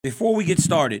Before we get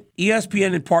started,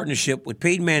 ESPN in partnership with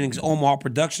Peyton Manning's Omaha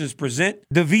Productions present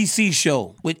The VC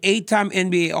Show with 8-time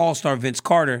NBA All-Star Vince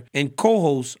Carter and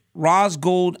co-host Raz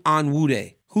Gold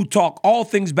Anwude, who talk all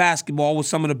things basketball with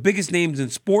some of the biggest names in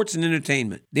sports and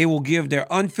entertainment. They will give their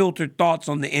unfiltered thoughts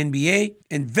on the NBA,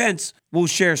 and Vince will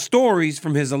share stories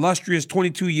from his illustrious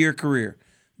 22-year career.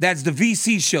 That's The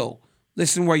VC Show.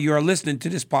 Listen where you are listening to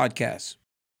this podcast.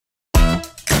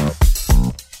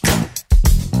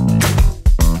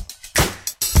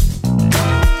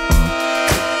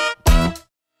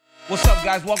 What's up,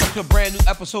 guys? Welcome to a brand new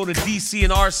episode of DC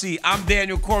and RC. I'm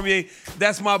Daniel Cormier.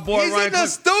 That's my boy, He's Ryan. in the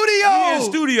studio. He's in the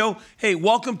studio. Hey,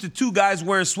 welcome to two guys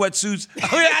wearing sweatsuits.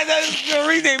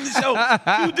 Rename the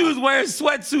show. Two dudes wearing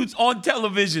sweatsuits on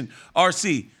television.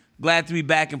 RC, glad to be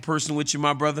back in person with you,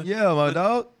 my brother. Yeah, my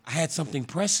dog. I had something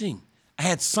pressing.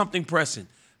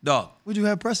 Dog. What'd you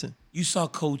have pressing? You saw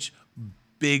Coach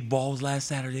Big Balls last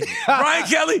Saturday. Brian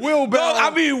Kelly. Wheelbarrow.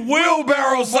 Dog,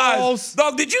 wheelbarrow size. Balls.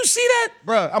 Dog, did you see that?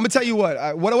 Bro, I'm going to tell you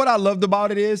what. What I loved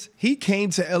about it is he came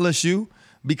to LSU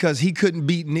because he couldn't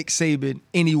beat Nick Saban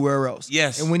anywhere else.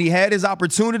 Yes. And when he had his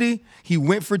opportunity, he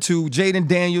went for two. Jaden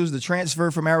Daniels, the transfer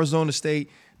from Arizona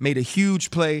State, made a huge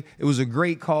play. It was a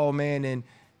great call, man. And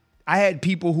I had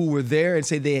people who were there and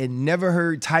say they had never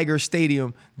heard Tiger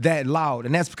Stadium that loud.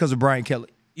 And that's because of Brian Kelly.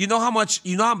 You know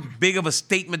how big of a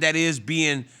statement that is,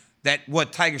 being that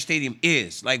what Tiger Stadium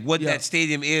is, like what that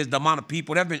stadium is, the amount of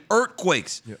people. There have been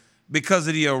earthquakes because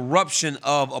of the eruption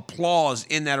of applause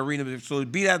in that arena. So to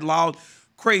be that loud,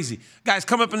 crazy. Guys,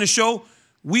 coming up in the show,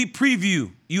 we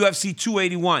preview UFC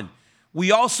 281.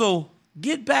 We also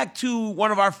get back to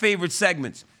one of our favorite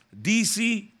segments,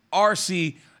 DC,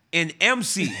 RC, and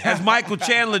MC, as Michael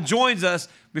Chandler joins us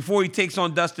before he takes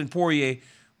on Dustin Poirier.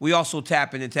 We also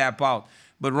tap in and tap out.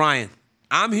 But Ryan,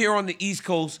 I'm here on the East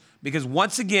Coast because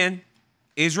once again,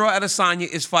 Israel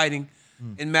Adesanya is fighting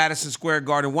in Madison Square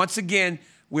Garden. Once again,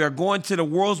 we are going to the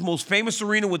world's most famous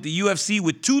arena with the UFC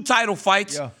with two title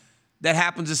fights that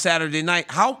happens this Saturday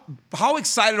night. How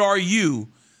excited are you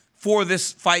for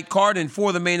this fight card and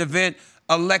for the main event,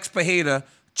 Alex Pereira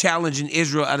challenging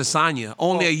Israel Adesanya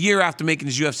only a year after making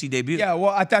his UFC debut? Yeah,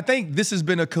 well, I think this has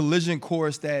been a collision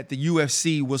course that the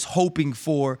UFC was hoping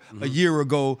for a year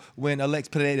ago when Alex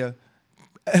Pereira.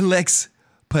 I'm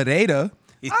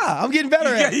getting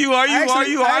better at it. You are.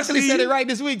 I actually said it right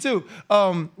this week, too.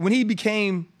 When he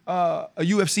became a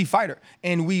UFC fighter,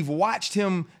 and we've watched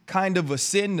him kind of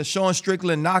ascend. The Sean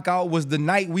Strickland knockout was the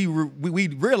night we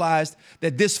realized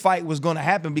that this fight was going to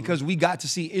happen because we got to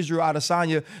see Israel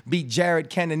Adesanya beat Jared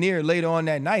Cannonier later on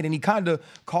that night, and he kind of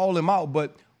called him out.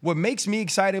 But what makes me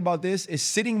excited about this is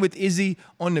sitting with Izzy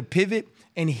on the pivot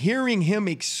and hearing him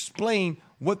explain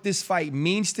what this fight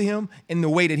means to him and the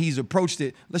way that he's approached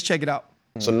it. Let's check it out.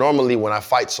 So normally when I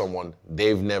fight someone,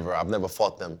 I've never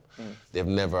fought them. They've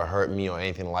never hurt me or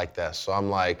anything like that. So I'm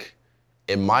like,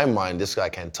 in my mind, this guy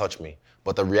can't touch me.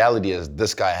 But the reality is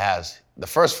this guy has. The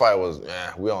first fight was,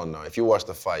 we all know. If you watch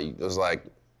the fight, it was like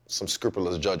some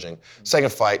scrupulous judging.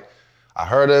 Second fight, I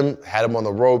heard him, had him on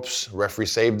the ropes, referee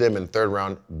saved him, and third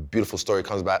round, beautiful story,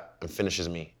 comes back and finishes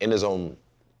me in his own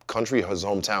country, his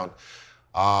hometown.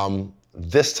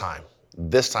 This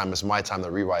time is my time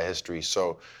to rewrite history.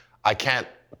 So I can't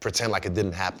pretend like it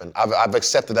didn't happen. I've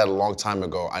accepted that a long time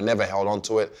ago. I never held on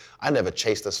to it. I never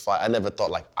chased this fight. I never thought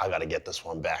like, I gotta get this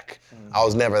one back. I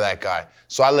was never that guy.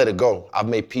 So I let it go. I've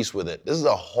made peace with it. This is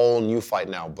a whole new fight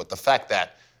now. But the fact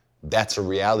that that's a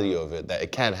reality of it, that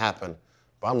it can't happen,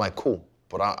 but I'm like, cool.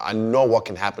 But I know what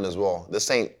can happen as well.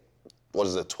 This ain't,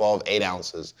 12, 8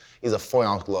 ounces. These are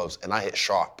 4-ounce gloves, and I hit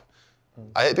sharp.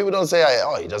 People don't say,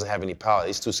 he doesn't have any power,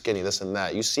 he's too skinny, this and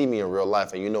that. You see me in real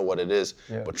life and you know what it is.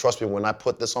 Yeah. But trust me, when I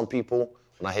put this on people,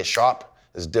 when I hit sharp,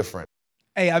 it's different.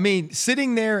 Hey, I mean,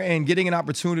 sitting there and getting an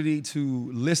opportunity to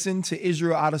listen to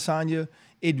Israel Adesanya,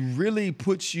 it really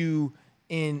puts you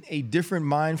in a different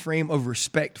mind frame of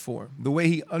respect for him. The way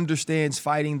he understands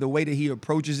fighting, the way that he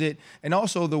approaches it, and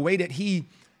also the way that he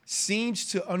seems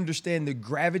to understand the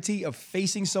gravity of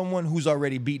facing someone who's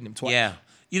already beaten him twice. Yeah.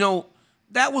 You know,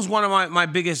 that was one of my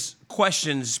biggest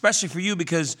questions, especially for you,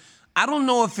 because I don't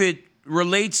know if it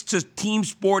relates to team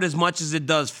sport as much as it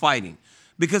does fighting.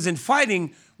 Because in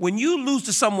fighting, when you lose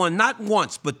to someone not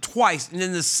once, but twice, and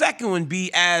then the second one be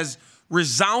as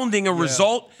resounding a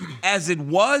result as it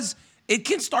was, it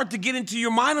can start to get into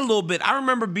your mind a little bit. I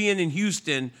remember being in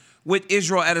Houston with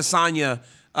Israel Adesanya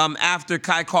after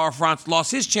Kai Kara-France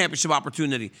lost his championship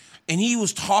opportunity. And he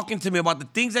was talking to me about the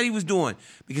things that he was doing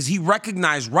because he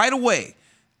recognized right away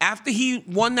after he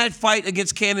won that fight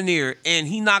against Cannonier and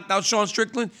he knocked out Sean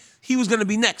Strickland, he was going to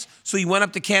be next. So he went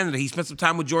up to Canada. He spent some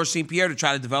time with Georges St-Pierre to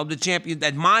try to develop the champion,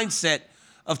 that mindset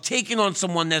of taking on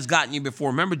someone that's gotten you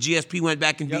before. Remember, GSP went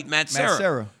back and beat Matt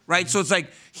Serra. Right? So it's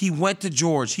like he went to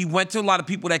George. He went to a lot of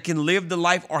people that can live the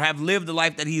life or have lived the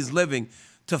life that he's living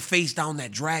to face down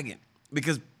that dragon.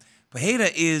 Because Pereira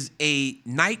is a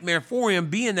nightmare for him,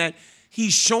 being that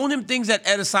he's shown him things that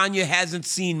Adesanya hasn't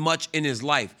seen much in his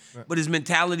life. Right. But his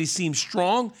mentality seems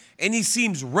strong, and he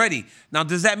seems ready. Now,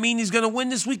 does that mean he's going to win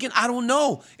this weekend? I don't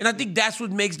know. And I think that's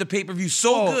what makes the pay-per-view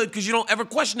so good, because you don't ever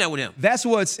question that with him. That's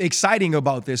what's exciting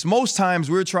about this. Most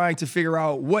times we're trying to figure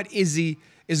out what Izzy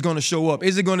is going to show up.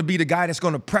 Is it going to be the guy that's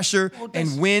going to pressure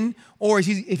and win? Or if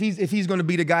he's going to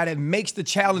be the guy that makes the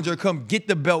challenger come get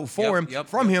the belt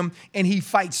from him, and he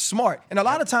fights smart. And a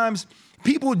lot of times,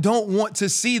 people don't want to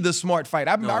see the smart fight.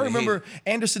 I remember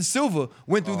Anderson Silva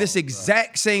went through this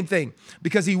exact same thing,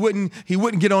 because he wouldn't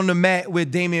get on the mat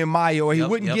with Damian Maia, or he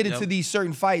wouldn't get into these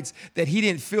certain fights that he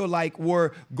didn't feel like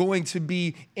were going to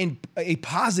be in a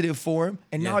positive for him.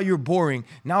 And now you're boring.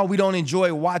 Now we don't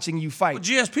enjoy watching you fight. Well,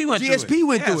 GSP went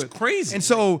through it. It's crazy. And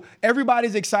so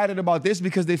everybody's excited about this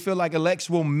because they feel like Alex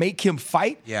will make him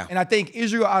fight. Yeah. And I think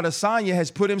Israel Adesanya has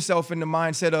put himself in the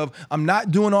mindset of, I'm not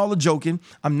doing all the joking.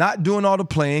 I'm not doing all the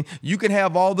playing. You can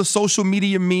have all the social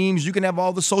media memes. You can have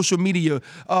all the social media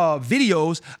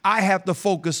videos. I have to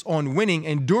focus on winning.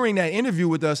 And during that interview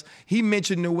with us, he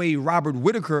mentioned the way Robert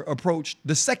Whittaker approached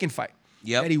the second fight.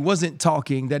 That he wasn't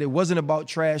talking, that it wasn't about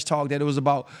trash talk, that it was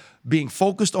about being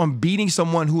focused on beating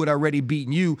someone who had already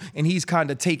beaten you. And he's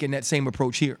kind of taking that same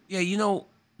approach here. Yeah, you know,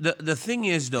 the thing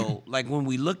is, though, like when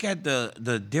we look at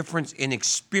the difference in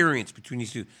experience between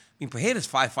these two, I mean, Pereira's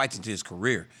 5 fights into his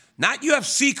career. Not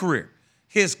UFC career.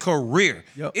 His career.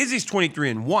 Izzy's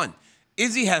 23-1.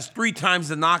 Izzy has 3 times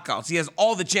the knockouts. He has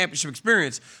all the championship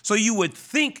experience. So you would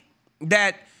think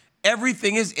that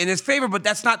everything is in his favor, but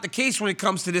that's not the case when it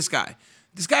comes to this guy.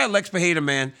 This guy, Alex Pereira,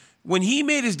 man, when he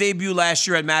made his debut last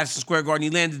year at Madison Square Garden, he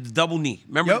landed the double knee.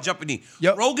 Remember the jumping knee?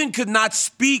 Rogan could not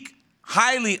speak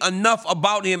highly enough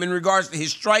about him in regards to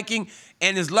his striking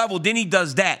and his level. Then he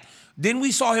does that. Then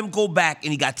we saw him go back,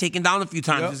 and he got taken down a few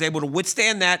times. He was able to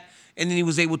withstand that, and then he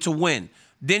was able to win.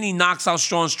 Then he knocks out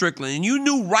Sean Strickland. And you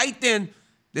knew right then,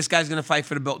 this guy's going to fight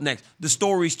for the belt next. The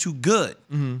story's too good.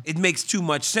 It makes too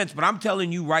much sense. But I'm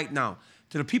telling you right now,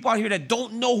 to the people out here that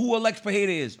don't know who Alex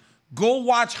Pereira is, go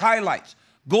watch highlights.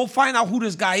 Go find out who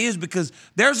this guy is, because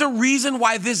there's a reason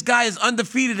why this guy is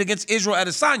undefeated against Israel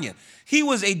Adesanya. He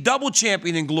was a double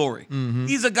champion in Glory.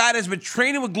 He's a guy that's been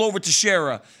training with Glover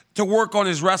Teixeira to work on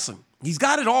his wrestling. He's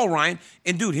got it all, Ryan.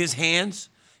 And, dude, his hands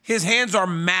are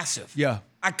massive.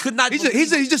 I could not. He's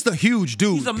just a huge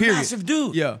dude. He's a massive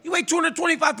dude. He weighed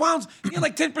 225 pounds. He had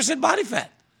like 10% body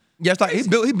fat. Yeah, it's like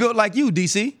he built like you,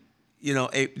 DC. You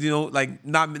know, like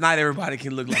not everybody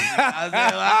can look like me. Hey,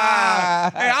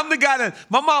 I'm the guy that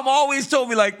my mom always told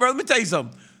me, like, bro, let me tell you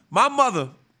something. My mother,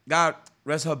 God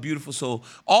rest her beautiful soul,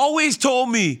 always told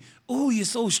me, "Ooh, you're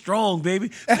so strong, baby."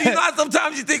 So, you know how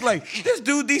sometimes you think, like, this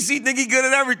dude DC think he good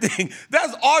at everything.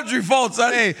 That's Audrey fault,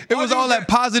 son. Hey, it was all that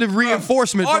positive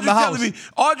reinforcement from the house.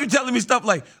 Audrey telling me stuff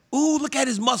like, "Ooh, look at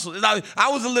his muscle." And I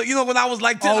was a little, you know, when I was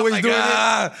like 10, always I'm like, doing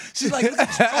it. She's like, look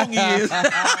how strong he is.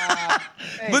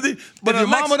 But if your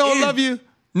mama don't love you,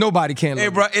 nobody can love you. Hey,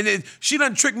 bro, and she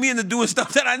done tricked me into doing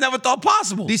stuff that I never thought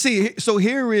possible. DC, so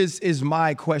here is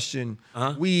my question.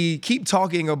 We keep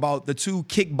talking about the 2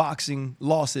 kickboxing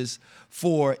losses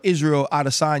for Israel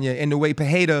Adesanya and the way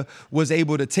Pereira was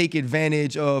able to take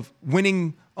advantage of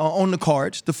winning on the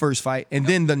cards, the first fight, and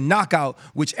then the knockout,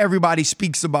 which everybody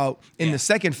speaks about in the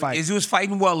second fight. Izzy was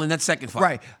fighting well in that second fight.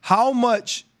 Right. How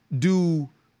much do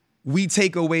we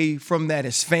take away from that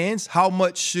as fans? How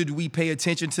much should we pay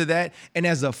attention to that? And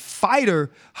as a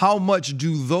fighter, how much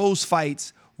do those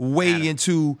fights weigh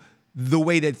into the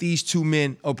way that these 2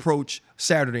 men approach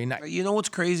Saturday night? You know what's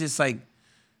crazy? It's like,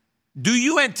 do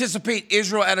you anticipate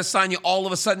Israel Adesanya all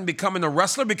of a sudden becoming a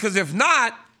wrestler? Because if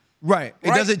not, it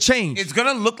doesn't change. It's going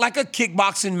to look like a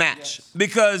kickboxing match.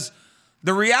 Because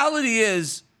the reality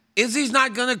is, Izzy's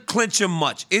not going to clinch him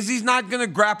much. Izzy's not going to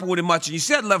grapple with him much. And you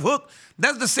said left hook.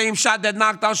 That's the same shot that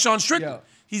knocked out Sean Strickland.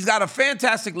 He's got a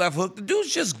fantastic left hook. The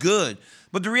dude's just good.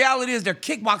 But the reality is they're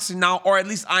kickboxing now, or at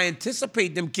least I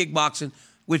anticipate them kickboxing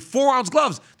with 4-ounce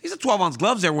gloves. These are 12-ounce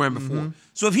gloves they're wearing before.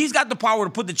 So if he's got the power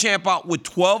to put the champ out with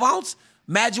 12-ounce,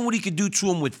 imagine what he could do to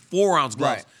him with 4-ounce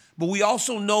gloves. But we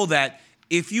also know that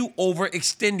if you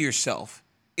overextend yourself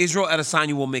Israel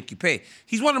Adesanya will make you pay.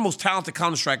 He's one of the most talented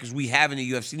counter strikers we have in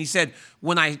the UFC. And he said,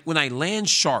 when I land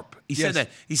sharp, he said that.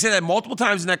 He said that multiple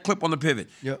times in that clip on the pivot.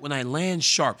 Yep. When I land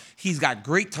sharp, he's got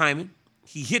great timing.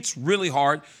 He hits really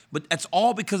hard, but that's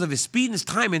all because of his speed and his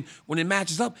timing. When it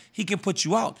matches up, he can put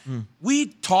you out. We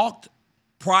talked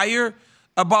prior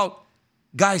about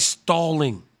guys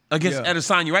stalling against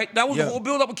Adesanya, right? That was the whole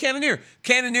build-up with Cannonier.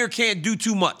 Cannonier can't do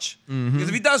too much. Because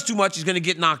if he does too much, he's going to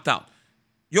get knocked out.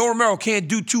 Yo Romero can't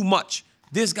do too much.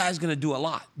 This guy's going to do a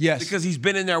lot. Yes. Because he's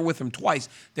been in there with him twice.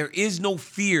 There is no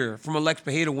fear from Alex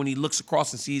Pereira when he looks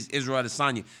across and sees Israel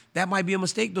Adesanya. That might be a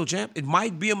mistake, though, champ. It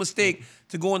might be a mistake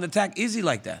to go and attack Izzy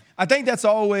like that. I think that's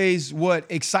always what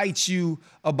excites you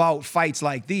about fights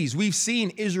like these. We've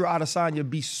seen Israel Adesanya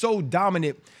be so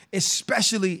dominant,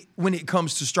 especially when it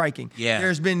comes to striking. Yeah.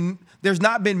 There's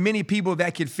not been many people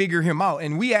that could figure him out.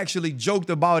 And we actually joked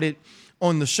about it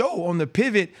on the show, on the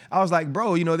pivot. I was like,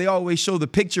 bro, you know, they always show the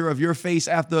picture of your face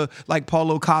after like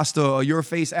Paulo Costa, or your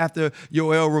face after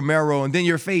Yoel Romero, and then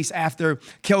your face after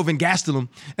Kelvin Gastelum.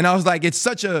 And I was like, it's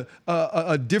such a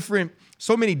different,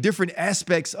 so many different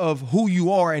aspects of who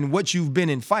you are and what you've been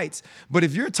in fights. But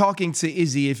if you're talking to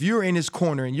Izzy, if you're in his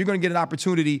corner and you're going to get an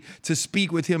opportunity to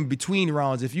speak with him between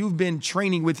rounds, if you've been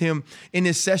training with him in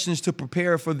his sessions to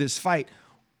prepare for this fight,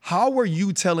 how are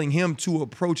you telling him to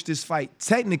approach this fight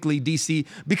technically, DC?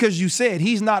 Because you said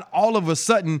he's not all of a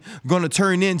sudden going to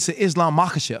turn into Islam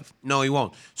Makhachev. No, he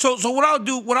won't. So what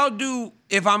I'll do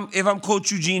if I'm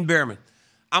Coach Eugene Behrman,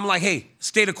 I'm like, hey,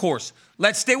 stay the course.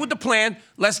 Let's stay with the plan.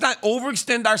 Let's not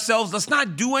overextend ourselves. Let's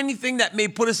not do anything that may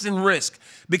put us in risk.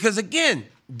 Because again,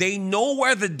 they know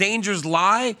where the dangers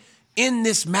lie in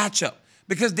this matchup.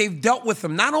 Because they've dealt with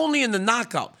them not only in the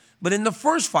knockout, but in the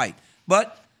first fight.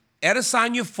 But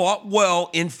Adesanya fought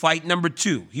well in fight number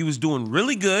 2. He was doing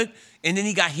really good, and then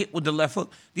he got hit with the left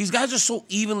hook. These guys are so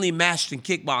evenly matched in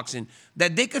kickboxing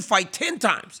that they could fight 10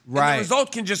 times. Right. And the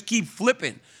result can just keep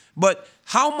flipping. But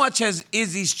how much has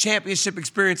Izzy's championship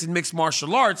experience in mixed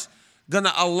martial arts going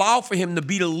to allow for him to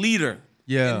be the leader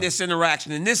in this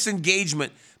interaction, in this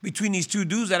engagement between these two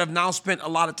dudes that have now spent a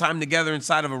lot of time together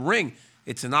inside of a ring?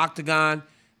 It's an octagon.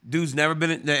 Dude's never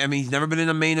been he's never been in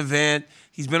a main event.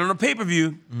 He's been on a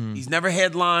pay-per-view. He's never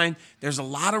headlined. There's a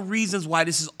lot of reasons why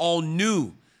this is all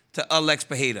new to Alex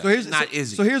Pereira, not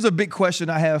Izzy. So here's a big question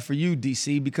I have for you,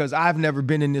 DC, because I've never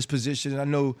been in this position, and I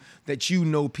know that you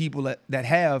know people that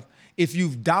have. If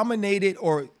you've dominated,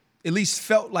 or at least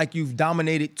felt like you've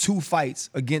dominated 2 fights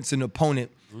against an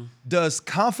opponent, does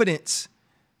confidence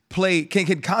play?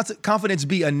 Can confidence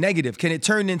be a negative? Can it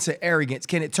turn into arrogance?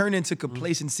 Can it turn into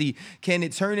complacency? Can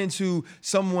it turn into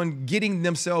someone getting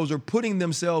themselves or putting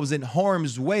themselves in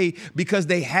harm's way because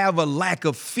they have a lack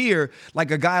of fear,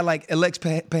 like a guy like Alex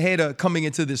Pereira coming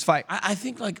into this fight? I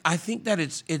think that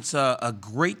it's a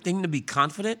great thing to be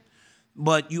confident,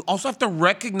 but you also have to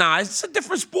recognize it's a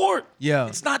different sport. Yeah.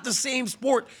 It's not the same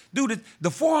sport. Dude, the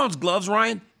 4-ounce gloves,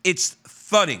 Ryan, it's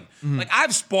thudding. Like,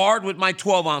 I've sparred with my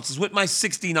 12 ounces, with my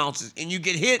 16 ounces, and you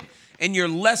get hit and you're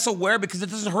less aware because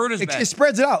it doesn't hurt as bad. It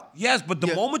spreads it out. Yes, but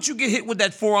the moment you get hit with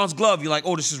that 4-ounce glove, you're like,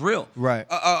 oh, this is real. Right.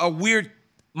 A weird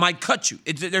might cut you.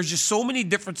 There's just so many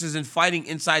differences in fighting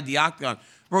inside the octagon.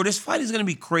 Bro, this fight is going to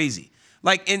be crazy.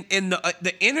 Like, in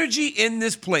the energy in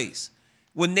this place,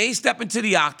 when they step into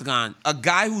the octagon, a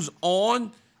guy who's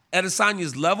on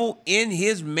Adesanya's level in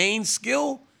his main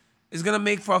skill is going to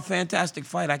make for a fantastic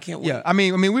fight. I can't wait. Yeah, I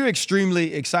mean, we're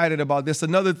extremely excited about this.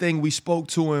 Another thing we spoke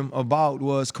to him about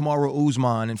was Kamaru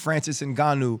Usman and Francis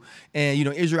Ngannou and, you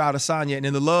know, Israel Adesanya, and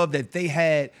the love that they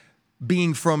had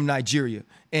being from Nigeria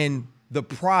and the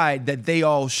pride that they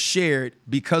all shared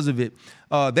because of it.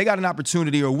 They got an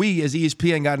opportunity, or we as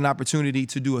ESPN got an opportunity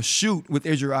to do a shoot with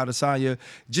Israel Adesanya,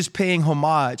 just paying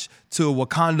homage to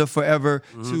Wakanda Forever,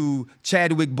 to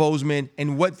Chadwick Boseman,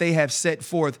 and what they have set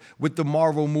forth with the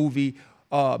Marvel movie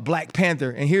Black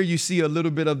Panther. And here you see a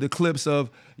little bit of the clips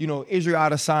of, you know, Israel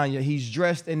Adesanya. He's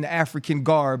dressed in the African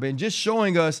garb and just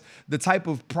showing us the type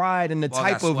of pride and the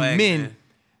type of swag, men man,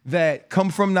 that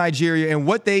come from Nigeria and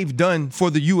what they've done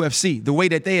for the UFC, the way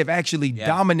that they have actually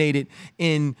dominated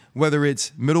in whether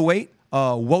it's middleweight,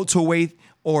 welterweight,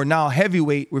 or now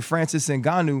heavyweight with Francis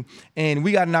Ngannou. And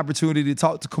we got an opportunity to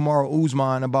talk to Kamaru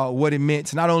Usman about what it meant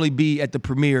to not only be at the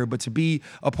premiere, but to be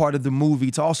a part of the movie,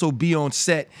 to also be on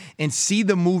set and see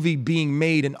the movie being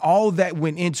made and all that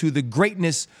went into the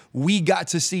greatness we got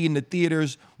to see in the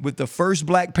theaters with the first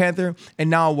Black Panther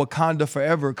and now Wakanda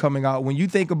Forever coming out. When you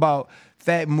think about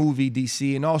that movie,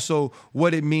 DC, and also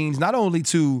what it means not only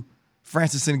to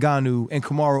Francis Ngannou and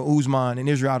Kamaru Usman and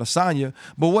Israel Adesanya,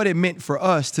 but what it meant for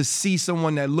us to see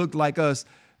someone that looked like us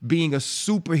being a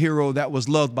superhero that was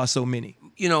loved by so many.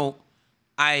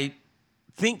 I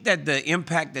think that the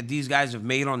impact that these guys have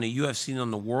made on the UFC and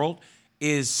on the world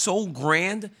is so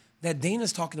grand that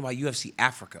Dana's talking about UFC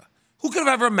Africa. Who could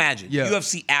have ever imagined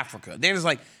UFC Africa? Dana's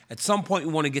like, at some point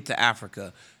we want to get to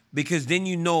Africa because then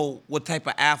you know what type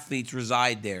of athletes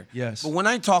reside there. Yes. But when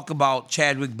I talk about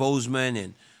Chadwick Boseman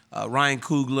and Ryan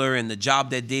Coogler and the job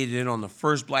that they did on the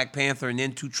first Black Panther and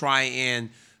then to try and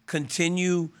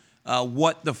continue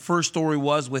what the first story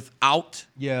was without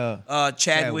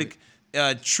Chadwick.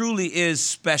 Truly is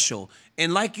special.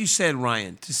 And like you said,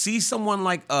 Ryan, to see someone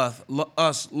like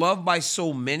us loved by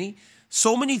so many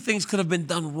things could have been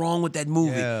done wrong with that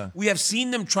movie. Yeah. We have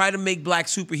seen them try to make black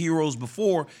superheroes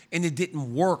before, and it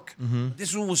didn't work.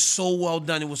 This one was so well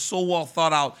done. It was so well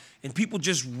thought out. And people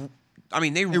just,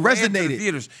 they ran to the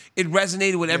theaters. It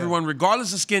resonated with everyone,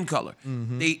 regardless of skin color.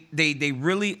 They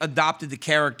really adopted the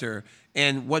character,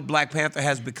 and what Black Panther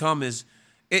has become is,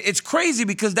 it's crazy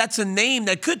because that's a name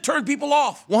that could turn people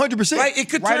off. 100%. Right? It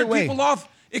could turn people off.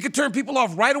 It could turn people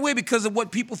off right away because of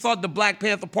what people thought the Black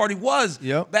Panther Party was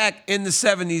back in the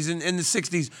 70s and in the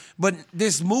 60s. But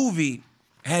this movie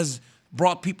has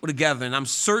brought people together, and I'm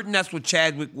certain that's what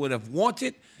Chadwick would have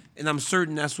wanted, and I'm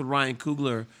certain that's what Ryan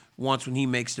Coogler wants when he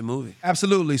makes the movie.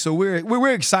 Absolutely. So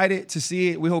we're excited to see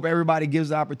it. We hope everybody gets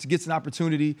an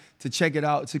opportunity to check it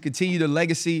out, to continue the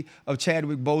legacy of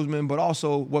Chadwick Boseman, but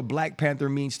also what Black Panther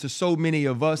means to so many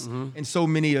of us and so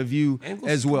many of you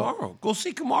as well. Kamaru. Go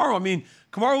see Kamaru.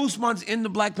 Kamaru Usman's in the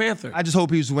Black Panther. I just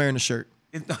hope he was wearing a shirt.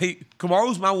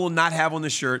 Kamaru Usman will not have on the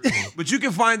shirt, but you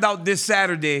can find out this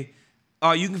Saturday.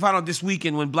 You can find out this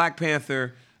weekend when Black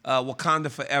Panther, Wakanda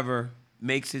Forever,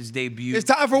 makes his debut. It's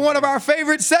time for one of our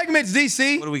favorite segments,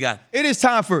 DC. What do we got? It is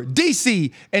time for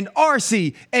DC and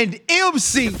RC and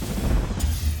MC.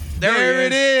 There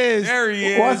it is. There he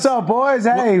is. What's up, boys?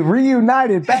 Hey,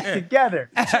 reunited, back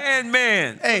together. Chan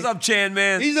Man. Hey, what's up, Chan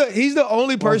Man? He's the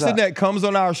only person that comes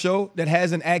on our show that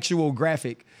has an actual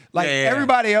graphic.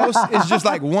 Everybody else is just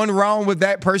like one round with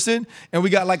that person, and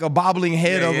we got like a bobbling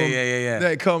head of him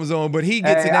that comes on. But he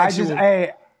gets an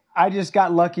actual. I just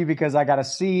got lucky because I got a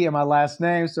C in my last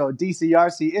name, so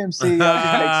DCRCMC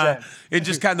makes sense. It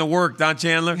just kind of worked, huh,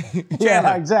 Chandler?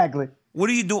 Yeah, exactly. What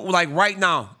are you doing? Like right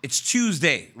now, it's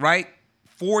Tuesday, right?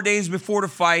 4 days before the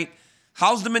fight.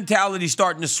 How's the mentality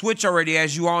starting to switch already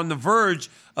as you are on the verge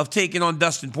of taking on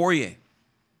Dustin Poirier?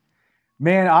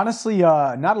 Man, honestly,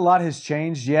 not a lot has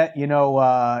changed yet.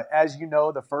 As you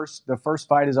know, the first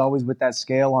fight is always with that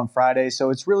scale on Friday, so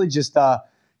it's really just kind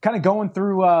of going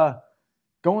through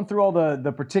all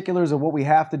the particulars of what we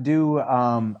have to do.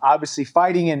 Obviously,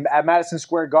 fighting at Madison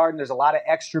Square Garden, there's a lot of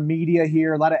extra media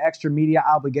here, a lot of extra media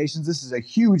obligations. This is a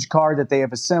huge card that they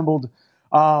have assembled.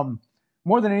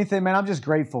 More than anything, man, I'm just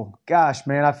grateful. Gosh,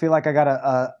 man, I feel like I got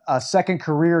a second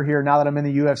career here now that I'm in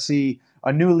the UFC,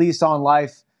 a new lease on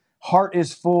life. Heart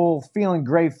is full, feeling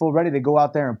grateful, ready to go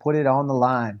out there and put it on the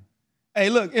line. Hey,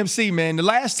 look, MC, man, the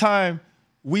last time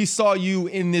we saw you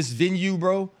in this venue,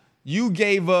 bro, you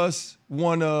gave us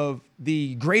one of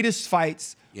the greatest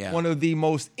fights, one of the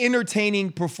most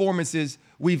entertaining performances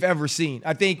we've ever seen.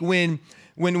 I think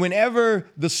whenever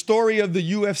the story of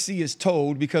the UFC is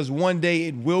told, because one day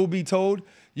it will be told,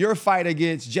 your fight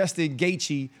against Justin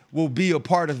Gaethje will be a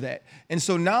part of that. And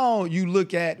so now you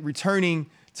look at returning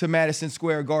to Madison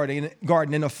Square Garden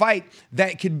in a fight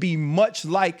that could be much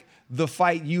like the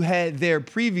fight you had there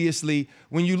previously.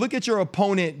 When you look at your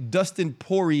opponent, Dustin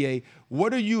Poirier,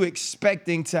 what are you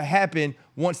expecting to happen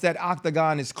once that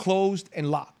octagon is closed and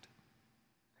locked?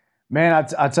 Man,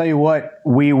 I tell you what,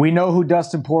 we know who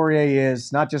Dustin Poirier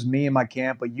is, not just me and my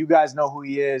camp, but you guys know who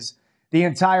he is. The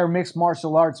entire mixed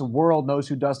martial arts world knows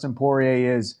who Dustin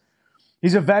Poirier is.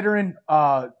 He's a veteran,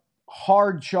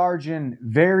 hard charging,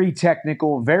 very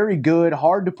technical, very good,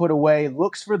 hard to put away,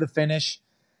 looks for the finish.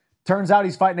 Turns out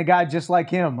he's fighting a guy just like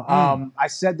him. I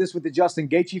said this with the Justin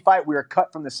Gaethje fight. We are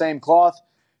cut from the same cloth.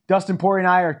 Dustin Poirier and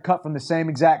I are cut from the same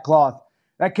exact cloth.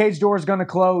 That cage door is going to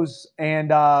close, and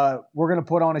we're going to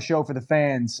put on a show for the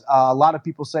fans. A lot of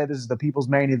people say this is the people's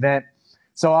main event,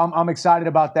 so I'm excited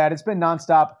about that. It's been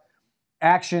nonstop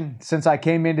action since I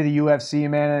came into the UFC,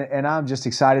 man, and I'm just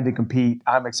excited to compete.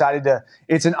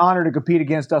 It's an honor to compete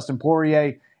against Dustin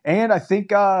Poirier, and I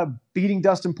think beating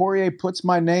Dustin Poirier puts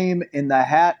my name in the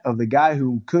hat of the guy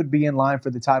who could be in line for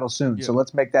the title soon. So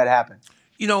let's make that happen.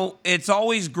 It's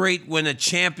always great when a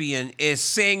champion is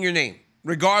saying your name,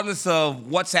 regardless of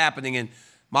what's happening. And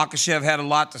Makhachev had a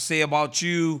lot to say about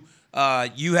you.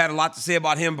 You had a lot to say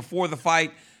about him before the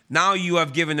fight. Now you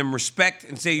have given him respect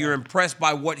and say you're impressed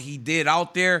by what he did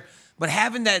out there. But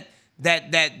having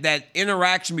that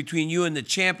interaction between you and the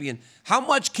champion, how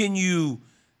much can you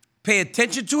pay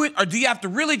attention to it, or do you have to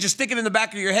really just stick it in the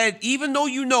back of your head, even though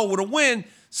you know with a win,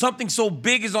 something so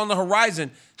big is on the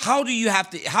horizon? How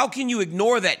can you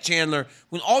ignore that, Chandler,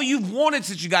 when all you've wanted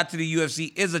since you got to the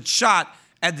UFC is a shot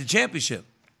at the championship?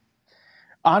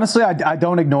 Honestly, I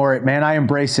don't ignore it, man. I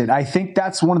embrace it. I think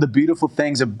that's one of the beautiful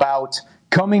things about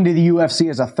coming to the UFC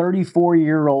as a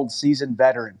 34-year-old seasoned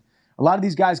veteran. A lot of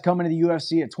these guys come into the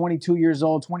UFC at 22 years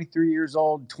old, 23 years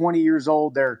old, 20 years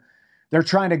old. They're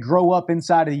trying to grow up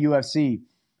inside of the UFC.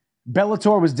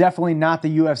 Bellator was definitely not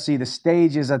the UFC. The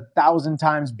stage is 1,000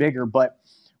 times bigger, but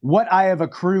what I have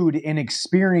accrued in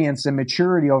experience and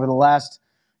maturity over the last,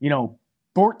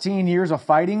 14 years of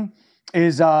fighting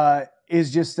is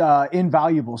just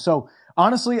invaluable. So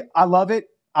honestly, I love it.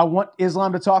 I want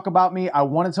Islam to talk about me. I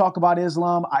want to talk about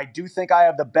Islam. I do think I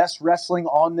have the best wrestling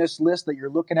on this list that you're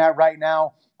looking at right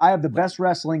now. I have the best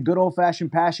wrestling, good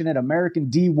old-fashioned, passionate American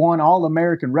D1,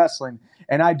 all-American wrestling,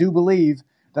 and I do believe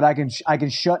that I can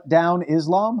shut down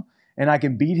Islam and I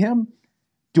can beat him.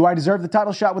 Do I deserve the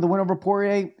title shot with a win over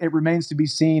Poirier? It remains to be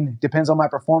seen. Depends on my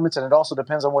performance, and it also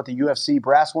depends on what the UFC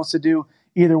brass wants to do.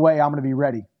 Either way, I'm going to be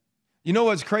ready. You know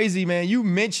what's crazy, man? You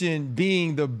mentioned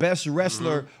being the best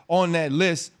wrestler on that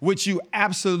list, which you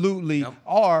absolutely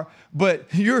are, but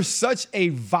you're such a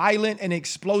violent and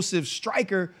explosive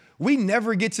striker. We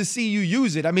never get to see you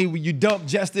use it. I mean, you dumped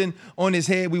Justin on his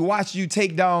head. We watched you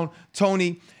take down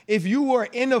Tony. If you were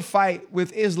in a fight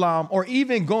with Islam or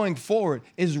even going forward,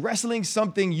 is wrestling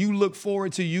something you look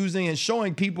forward to using and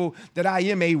showing people that I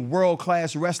am a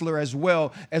world-class wrestler as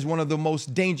well as one of the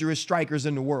most dangerous strikers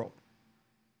in the world?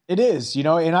 It is, and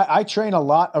I train a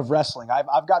lot of wrestling.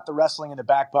 I've got the wrestling in the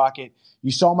back pocket.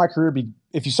 You saw my career.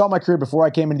 If you saw my career before I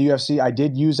came into the UFC, I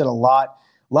did use it a lot.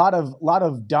 Lot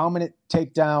of dominant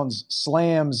takedowns,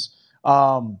 slams,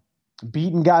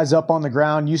 beating guys up on the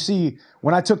ground. You see,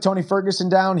 when I took Tony Ferguson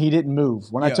down, he didn't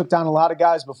move. When I took down a lot of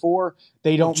guys before,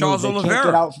 they don't Charles move. They Oliveira.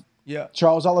 can't get out.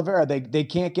 Charles Oliveira. They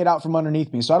can't get out from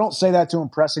underneath me. So I don't say that to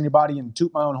impress anybody and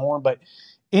toot my own horn, but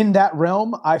in that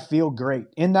realm, I feel great.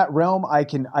 In that realm, I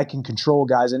can control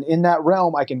guys. And in that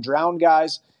realm, I can drown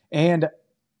guys and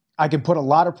I can put a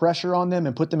lot of pressure on them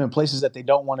and put them in places that they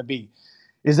don't want to be.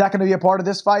 Is that going to be a part of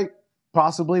this fight?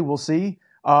 Possibly. We'll see.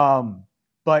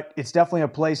 But it's definitely a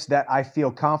place that I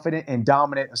feel confident and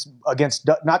dominant against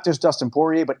not just Dustin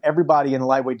Poirier, but everybody in the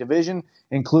lightweight division,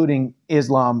 including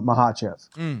Islam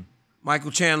Makhachev.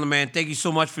 Michael Chandler, man, thank you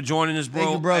so much for joining us, bro.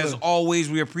 Thank you, brother. As always,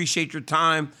 we appreciate your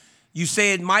time. You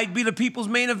say it might be the people's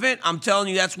main event. I'm telling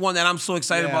you, that's one that I'm so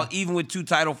excited about, even with 2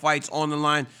 title fights on the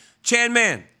line. Chan,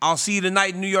 man, I'll see you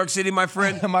tonight in New York City, my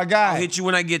friend. My guy. I'll hit you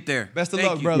when I get there. Best of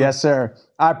luck, brother. Yes, sir.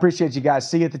 I appreciate you guys.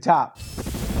 See you at the top.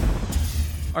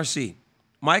 RC,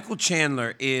 Michael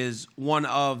Chandler is one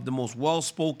of the most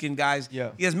well-spoken guys.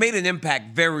 Yeah. He has made an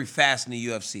impact very fast in the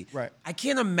UFC. Right. I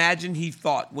can't imagine he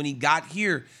thought when he got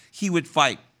here he would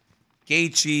fight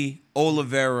Gaethje,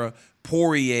 Oliveira,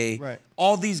 Poirier,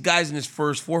 all these guys in his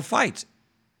first 4 fights,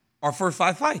 or first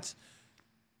 5 fights.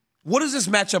 What does this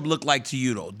matchup look like to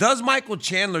you, though? Does Michael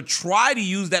Chandler try to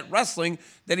use that wrestling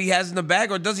that he has in the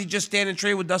bag, or does he just stand and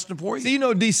train with Dustin Poirier? See,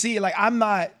 DC, like I'm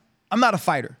not a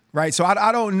fighter, right? So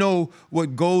I don't know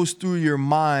what goes through your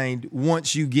mind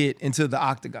once you get into the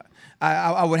octagon.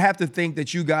 I would have to think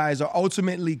that you guys are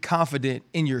ultimately confident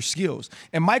in your skills.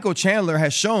 And Michael Chandler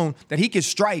has shown that he can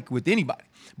strike with anybody.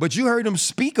 But you heard him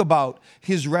speak about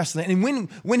his wrestling. And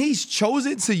when he's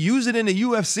chosen to use it in the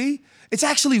UFC, it's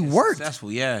actually worked.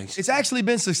 Successful, yeah. It's actually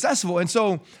been successful. And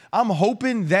so I'm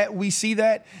hoping that we see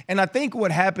that. And I think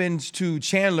what happens to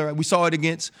Chandler, we saw it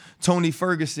against Tony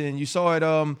Ferguson. You saw it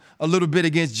a little bit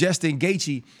against Justin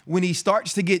Gaethje. When he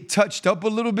starts to get touched up a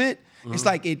little bit, it's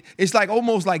like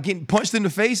almost like getting punched in the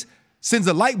face, sends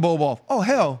a light bulb off. Oh,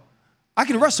 hell. I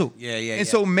can wrestle. And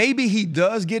so maybe he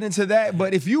does get into that.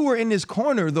 But if you were in this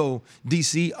corner, though,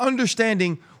 DC,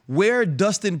 understanding where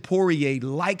Dustin Poirier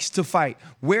likes to fight,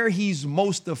 where he's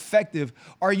most effective,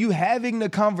 are you having the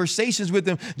conversations with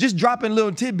him, just dropping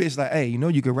little tidbits like, hey,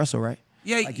 you can wrestle, right?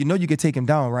 Yeah. Like, you can take him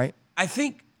down, right? I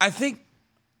think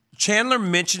Chandler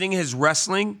mentioning his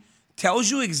wrestling tells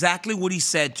you exactly what he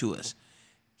said to us.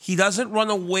 He doesn't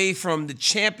run away from the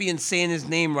champion saying his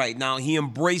name right now. He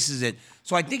embraces it.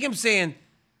 So I think him saying,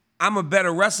 I'm a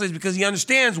better wrestler is because he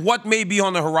understands what may be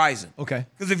on the horizon. Okay.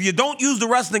 Because if you don't use the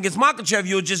wrestling against Makhachev,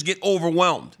 you'll just get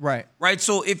overwhelmed. Right. Right?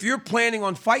 So if you're planning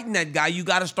on fighting that guy, you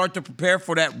got to start to prepare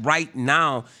for that right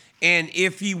now. And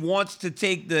if he wants to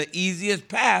take the easiest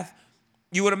path,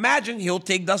 you would imagine he'll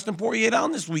take Dustin Poirier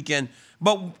down this weekend.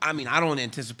 But, I mean, I don't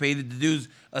anticipate it. The dude's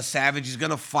a savage. He's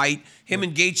going to fight. Him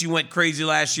and Gaethje went crazy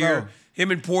last year.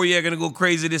 Him and Poirier are going to go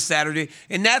crazy this Saturday.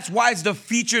 And that's why it's the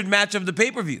featured match of the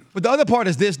pay-per-view. But the other part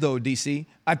is this, though, DC.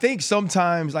 I think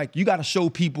sometimes, like, you got to show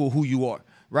people who you are,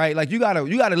 right? Like, you gotta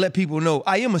let people know,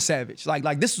 I am a savage.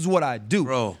 Like this is what I do,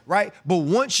 bro. Right? But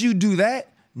once you do that,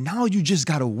 now you just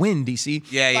gotta win, DC.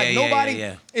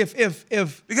 Yeah. If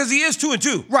because he is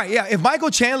 2-2. Right, yeah. If Michael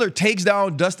Chandler takes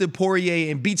down Dustin Poirier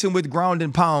and beats him with ground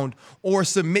and pound, or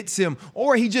submits him,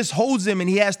 or he just holds him and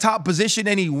he has top position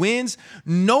and he wins,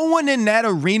 no one in that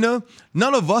arena,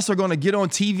 none of us are gonna get on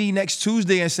TV next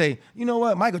Tuesday and say, you know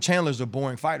what, Michael Chandler's a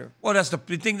boring fighter. Well, that's the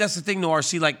thing, though,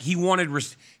 RC. Like,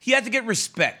 he had to get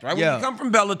respect, right? Yeah. When you come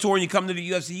from Bellator and you come to the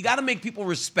UFC, you got to make people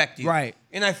respect you. Right.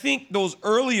 And I think those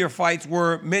earlier fights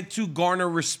were meant to garner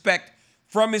respect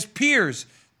from his peers.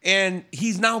 And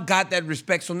he's now got that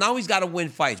respect, so now he's got to win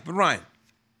fights. But, Ryan,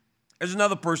 there's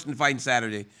another person fighting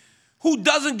Saturday who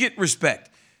doesn't get respect,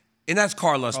 and that's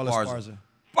Carla Esparza.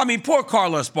 I mean, poor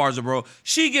Carla Esparza, bro.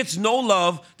 She gets no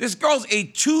love. This girl's a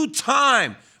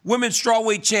 2-time women's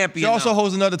strawweight champion. She also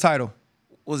holds another title.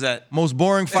 What was that? Most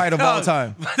boring fight of all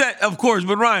time. Of course,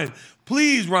 but Ryan,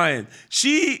 please, Ryan.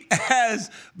 She has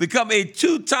become a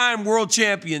 2-time world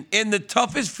champion in the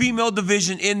toughest female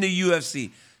division in the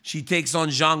UFC. She takes on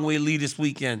Zhang Weili this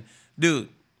weekend. Dude,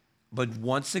 but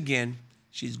once again,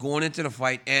 she's going into the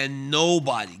fight and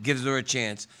nobody gives her a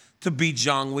chance to beat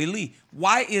Zhang Weili.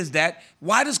 Why is that?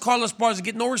 Why does Carla Esparza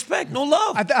get no respect, no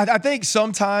love? I think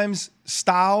sometimes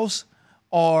styles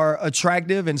are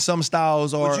attractive and some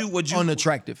styles are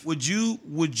unattractive. Would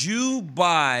you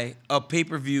buy a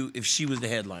pay-per-view if she was the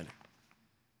headliner?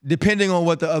 Depending on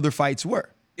what the other fights were.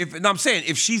 I'm saying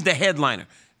if she's the headliner,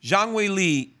 Zhang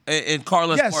Weili and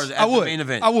Carla Esparza as the main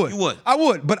event. I would. You would. I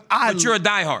would, but you're a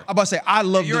diehard. I'm about to say I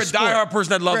love the sport. You're a diehard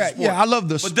person that loves the sport. Yeah, I love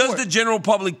the sport. But does the general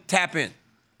public tap in?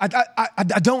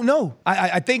 I don't know.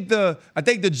 I think the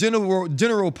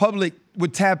general public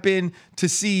would tap in to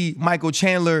see Michael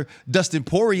Chandler, Dustin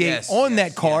Poirier on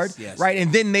that card, right?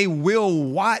 And then they will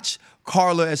watch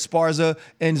Carla Esparza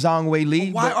and Zhang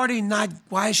Weili.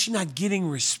 Why is she not getting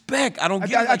respect? I don't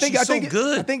get it. She's so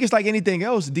good. I think it's like anything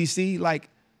else, DC. Like,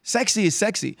 sexy is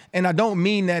sexy, and I don't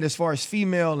mean that as far as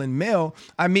female and male.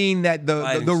 I mean that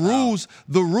the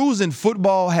rules in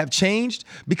football have changed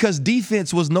because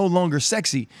defense was no longer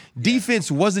sexy.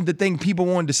 Defense wasn't the thing people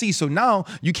wanted to see. So now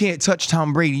you can't touch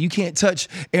Tom Brady, you can't touch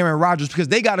Aaron Rodgers because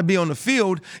they got to be on the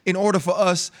field in order for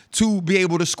us to be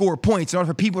able to score points, in order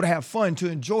for people to have fun, to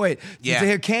enjoy it, to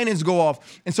hear cannons go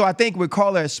off. And so I think with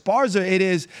Carla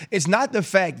Esparza, it's not the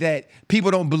fact that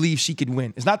people don't believe she could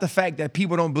win. It's not the fact that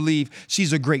people don't believe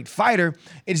she's a great fighter.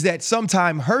 It's that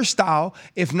sometimes her style,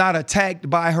 if not attacked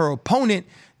by her opponent,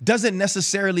 doesn't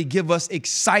necessarily give us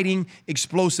exciting,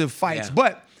 explosive fights. Yeah.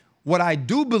 But what I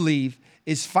do believe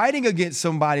is fighting against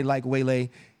somebody like Weili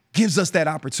gives us that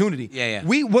opportunity.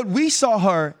 What we saw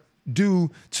her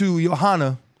do to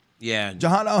Johanna.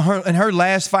 Johanna in her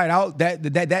last fight out,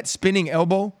 that spinning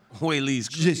elbow. Weili's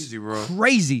crazy, bro.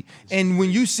 Crazy. And when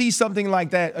you see something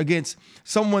like that against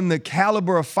someone the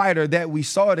caliber of fighter that we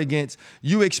saw it against,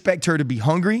 you expect her to be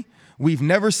hungry. We've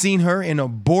never seen her in a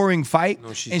boring fight,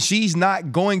 and she's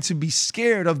not going to be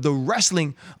scared of the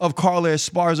wrestling of Carla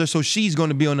Esparza, so she's going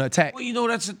to be on the attack. Well, you know,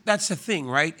 that's the thing,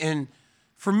 right? And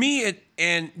for me,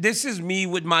 and this is me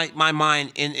with my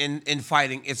mind in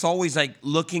fighting, it's always like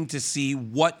looking to see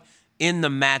what in the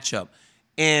matchup.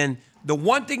 And the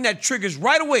one thing that triggers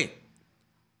right away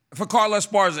for Carla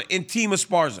Esparza and Team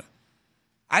Esparza,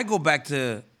 I go back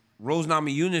to Rose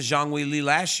Namajunas, Zhang Weili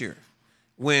last year,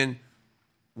 when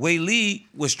Weili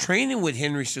was training with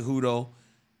Henry Cejudo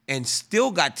and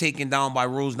still got taken down by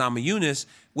Rose Namajunas,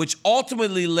 which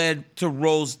ultimately led to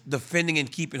Rose defending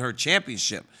and keeping her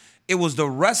championship. It was the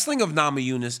wrestling of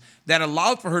Namajunas that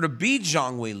allowed for her to beat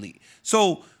Zhang Weili.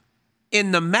 So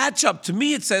in the matchup, to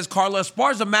me, it says Carla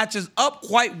Esparza matches up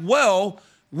quite well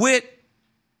with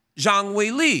Zhang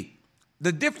Weili.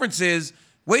 The difference is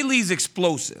Weili's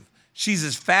explosive. She's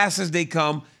as fast as they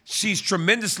come. She's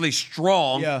tremendously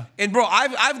strong. Yeah. And, bro,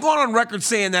 I've gone on record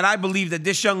saying that I believe that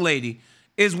this young lady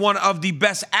is one of the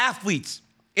best athletes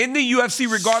in the UFC,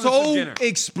 regardless of gender. So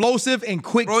explosive and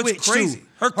quick bro, twitch, it's crazy. too.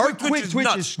 Her quick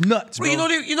twitch is nuts, bro.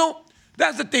 You know,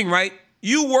 that's the thing, right?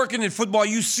 You working in football,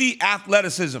 you see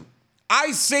athleticism.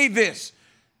 I say this,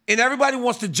 and everybody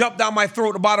wants to jump down my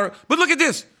throat about her, but look at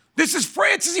this. This is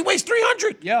Francis. He weighs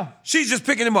 300. Yeah. She's just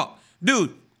picking him up.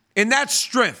 Dude, and that's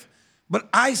strength. But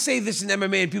I say this in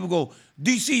MMA, and people go,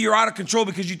 DC, you're out of control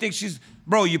because you think she's...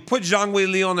 Bro, you put Zhang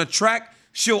Weili on the track,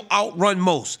 she'll outrun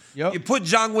most. Yep. You put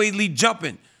Zhang Weili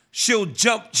jumping.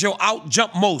 she'll out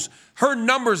jump most. Her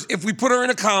numbers, if we put her in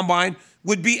a combine,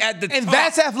 would be at the top. And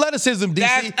that's athleticism, DC.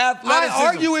 That's athleticism. I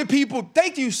argue with people.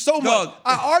 Thank you so much. Doug.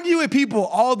 I argue with people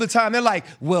all the time. They're like,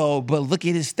 well, but look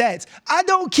at his stats. I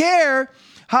don't care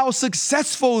how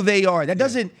successful they are. That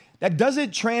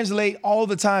doesn't translate all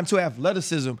the time to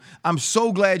athleticism. I'm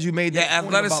so glad you made that. Yeah,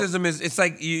 athleticism it's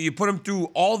like you put them through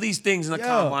all these things in the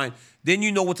combine, then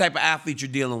you know what type of athlete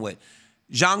you're dealing with.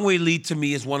 Zhang Wei Li, to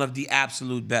me, is one of the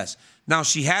absolute best. Now,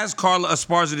 she has Carla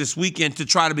Esparza this weekend to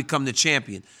try to become the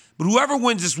champion. But whoever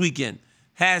wins this weekend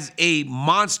has a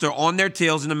monster on their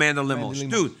tails in Amanda Lemos.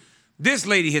 Dude, this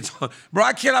lady hits. Bro,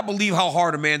 I cannot believe how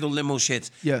hard Amanda Lemos hits.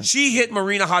 Yeah. She hit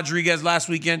Marina Rodriguez last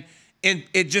weekend, and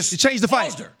it changed the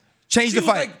fight. Her. Changed the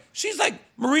fight. She's like,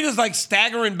 Marina's like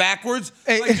staggering backwards,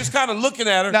 like just kind of looking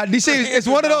at her. Now, DC, it's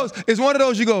one of those. It's one of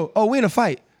those. You go, oh, we in a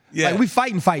fight. Yeah. Like we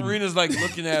fighting. Marina's like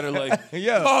looking at her like,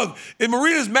 yeah. Dog. And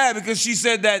Marina's mad because she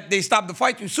said that they stopped the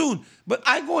fight too soon. But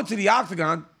I go into the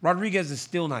octagon, Rodriguez is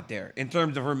still not there in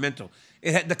terms of her mental.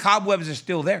 The cobwebs are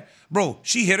still there. Bro,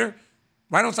 she hit her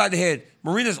right outside the head.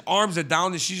 Marina's arms are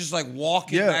down and she's just like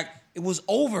walking back. It was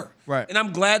over. Right. And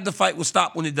I'm glad the fight will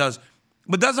stop when it does.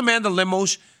 But does Amanda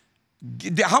Lemos,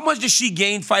 how much does she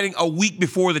gain fighting a week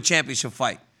before the championship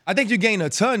fight? I think you gain a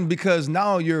ton because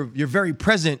now you're very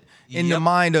present in the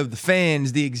mind of the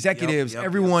fans, the executives,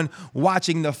 everyone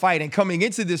watching the fight. And coming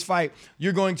into this fight,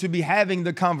 you're going to be having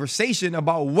the conversation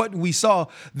about what we saw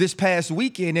this past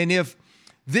weekend. And if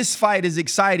this fight is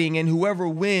exciting and whoever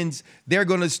wins, they're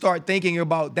going to start thinking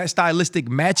about that stylistic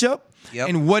matchup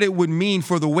and what it would mean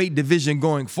for the weight division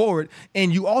going forward.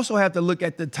 And you also have to look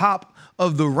at the top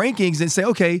of the rankings and say,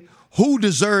 okay, who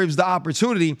deserves the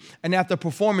opportunity? And after a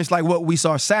performance like what we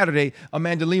saw Saturday,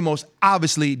 Amanda Lemos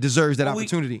obviously deserves that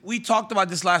opportunity. We talked about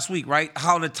this last week, right?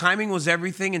 How the timing was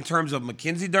everything in terms of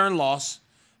Mackenzie Dern loss.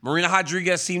 Marina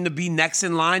Rodriguez seemed to be next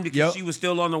in line because she was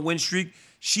still on the win streak.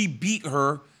 She beat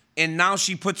her, and now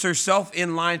she puts herself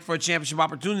in line for a championship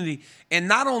opportunity. And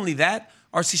not only that,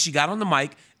 RC, she got on the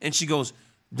mic, and she goes,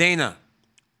 Dana,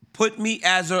 put me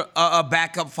as a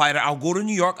backup fighter. I'll go to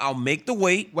New York. I'll make the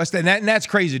weight. What's that? And that's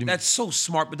crazy to me. That's so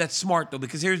smart, but that's smart, though,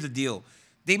 because here's the deal.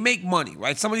 They make money,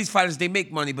 right? Some of these fighters, they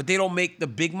make money, but they don't make the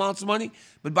big amounts of money.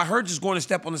 But by her just going to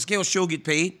step on the scale, she'll get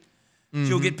paid. Mm-hmm.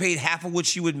 She'll get paid half of what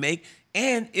she would make.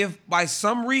 And if by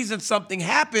some reason something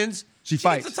happens, she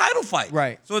fights. It's a title fight.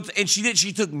 Right. So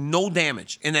she took no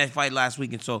damage in that fight last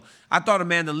weekend. So I thought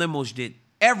Amanda Lemos did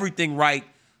everything right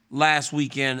last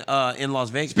weekend in Las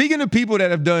Vegas. Speaking of people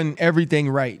that have done everything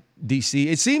right, DC,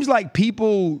 it seems like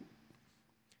people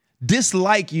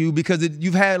dislike you because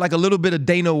you've had like a little bit of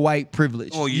Dana White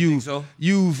privilege. Oh, you think so?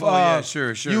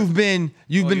 Sure. You've been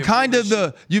kind of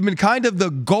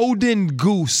the golden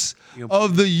goose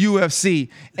of the UFC.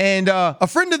 And a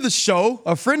friend of the show,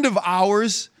 a friend of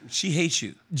ours, she hates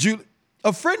you.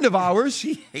 A friend of ours,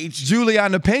 she hates you.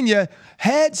 Juliana Pena,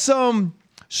 had some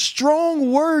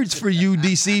strong words for you,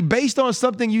 DC, based on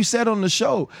something you said on the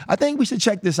show. I think we should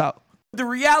check this out. The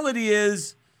reality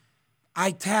is,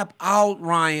 I tap out,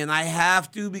 Ryan. I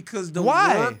have to because the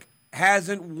work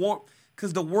hasn't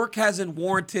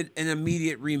warranted an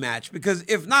immediate rematch. Because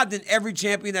if not, then every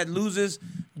champion that loses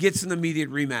gets an immediate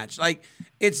rematch. Like,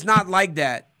 it's not like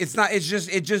that. It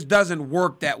just doesn't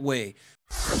work that way.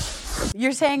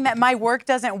 You're saying that my work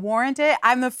doesn't warrant it?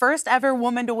 I'm the first ever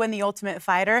woman to win the Ultimate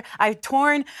Fighter. I've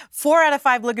torn 4 out of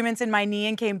 5 ligaments in my knee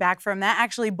and came back from that,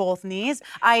 actually both knees.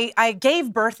 I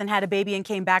gave birth and had a baby and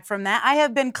came back from that. I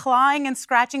have been clawing and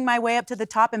scratching my way up to the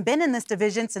top and been in this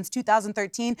division since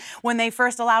 2013 when they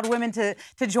first allowed women to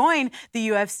join the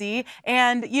UFC.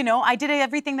 And, you know, I did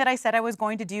everything that I said I was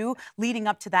going to do leading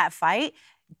up to that fight.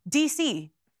 DC,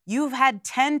 you've had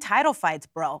 10 title fights,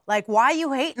 bro. Like, why are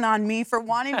you hating on me for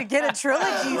wanting to get a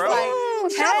trilogy fight?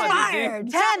 10.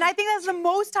 I think that's the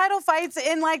most title fights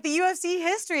in, like, the UFC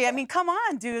history. I mean, come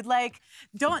on, dude. Like,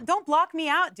 don't block me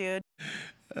out, dude.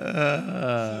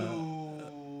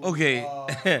 Okay.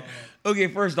 Okay,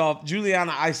 first off,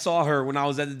 Juliana, I saw her when I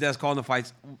was at the desk calling the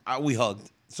fights. We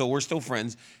hugged. So we're still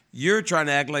friends. You're trying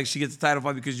to act like she gets a title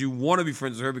fight because you want to be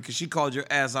friends with her because she called your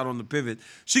ass out on the pivot.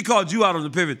 She called you out on the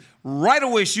pivot. Right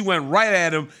away, she went right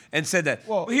at him and said that.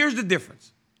 Well, but here's the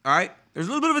difference, all right? There's a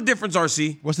little bit of a difference,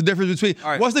 RC. What's the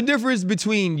difference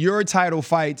between your title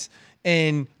fights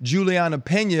and Juliana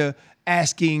Pena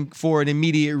asking for an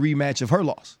immediate rematch of her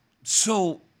loss?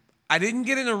 So I didn't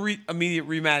get an immediate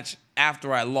rematch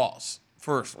after I lost.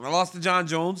 First, when I lost to John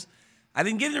Jones, I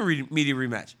didn't get an immediate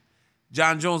rematch.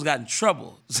 John Jones got in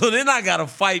trouble. So then I got to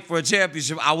fight for a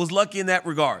championship. I was lucky in that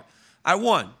regard. I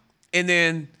won. And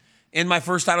then in my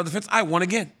first title defense, I won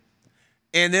again.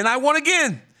 And then I won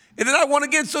again. And then I won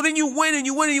again. So then you win and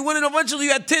you win and you win. And eventually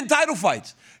you had 10 title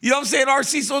fights. You know what I'm saying,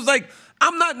 RC? So it's like,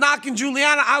 I'm not knocking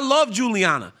Juliana. I love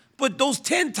Juliana. But those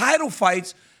 10 title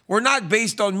fights were not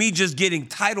based on me just getting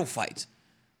title fights.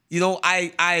 You know,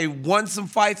 I won some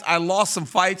fights. I lost some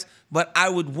fights. But I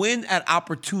would win at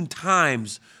opportune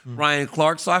times, Ryan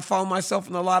Clark. So I found myself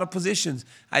in a lot of positions.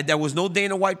 There was no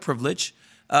Dana White privilege.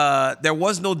 There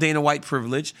was no Dana White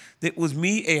privilege. It was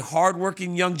me, a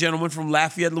hardworking young gentleman from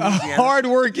Lafayette, Louisiana. A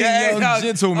hardworking young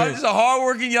gentleman. I was just a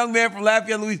hardworking young man from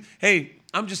Lafayette, Louisiana. Hey,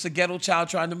 I'm just a ghetto child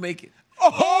trying to make it. He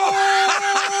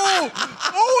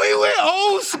went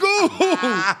old school.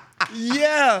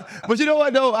 Yeah, but you know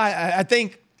what though? I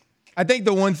think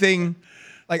the one thing,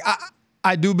 like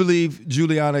I do believe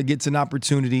Juliana gets an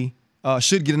opportunity,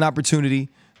 should get an opportunity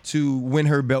to win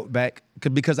her belt back,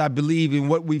 because I believe in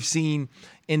what we've seen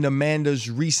in Amanda's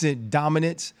recent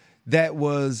dominance. That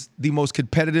was the most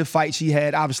competitive fight she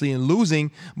had, obviously in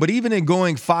losing, but even in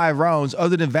going 5 rounds,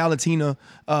 other than Valentina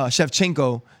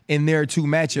Shevchenko in their 2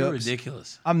 matchups. You're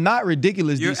ridiculous. I'm not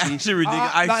ridiculous, You're DC. actually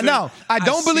ridiculous. I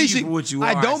don't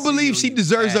believe she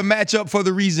deserves a matchup for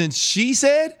the reasons she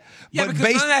said. Yeah, but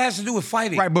because none of that has to do with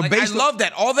fighting. Right, but I love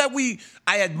that. All that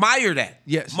I admire that.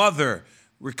 Yes. Mother,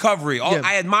 recovery,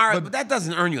 I admire it, but that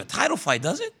doesn't earn you a title fight,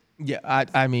 does it? Yeah,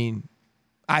 I mean,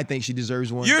 I think she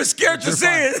deserves one. You're scared to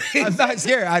say it. I'm not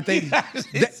scared. I think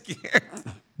scared.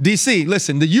 DC,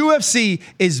 listen, the UFC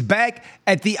is back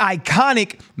at the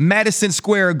iconic Madison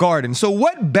Square Garden. So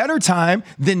what better time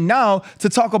than now to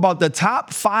talk about the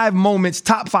top 5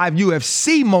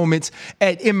 UFC moments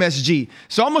at MSG.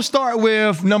 So I'm going to start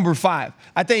with number 5.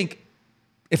 I think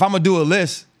if I'm going to do a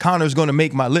list, Conor's going to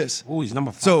make my list. Oh, he's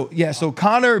number 5. So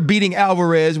Conor beating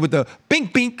Alvarez with a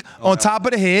bink on top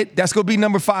of the head. That's going to be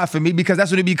number 5 for me, because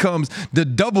that's when he becomes the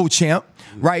double champ,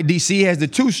 right? DC has the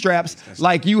 2 straps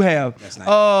like you have. Nice.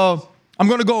 I'm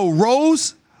going to go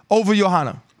Rose over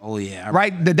Johanna. Oh, yeah.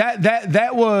 Right?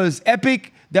 That was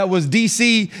epic. That was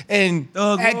DC and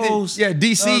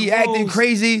acting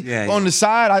crazy on the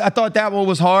side. I thought that one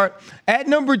was hard. At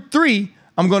number 3,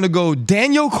 I'm going to go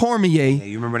Daniel Cormier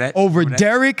you remember that? over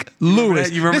Derek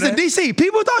Lewis. You remember Listen, DC,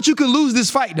 people thought you could lose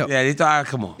this fight, though. Yeah, they thought,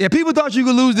 come on. Yeah, people thought you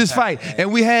could lose this fight.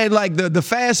 And we had, like, the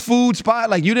fast food spot.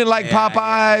 Like, you didn't like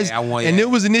Popeyes. And it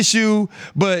was an issue.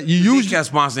 But you usually kept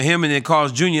sponsoring him, and then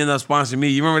Carl's Jr. ended up sponsoring me.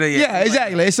 You remember that? Yeah,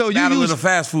 exactly. So you used the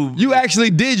fast food. You actually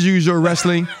did use your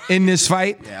wrestling in this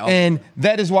fight. Yeah, okay. And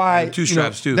that is why. 2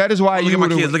 straps, too. That is why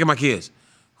look at my kids.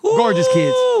 Gorgeous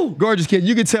kids. Gorgeous kids.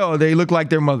 You can tell they look like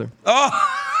their mother. Oh.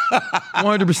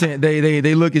 100%.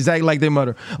 They look exactly like their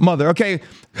mother. Okay,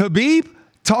 Khabib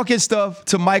talking stuff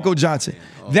to Michael Johnson.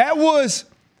 That was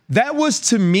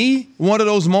to me one of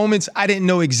those moments I didn't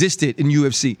know existed in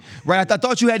UFC. Right? I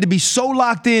thought you had to be so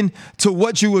locked in to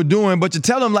what you were doing, but to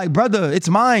tell him, like, brother, it's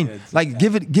mine. Like,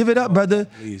 give it up, brother.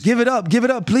 Please. Give it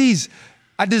up, please.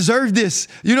 I deserve this.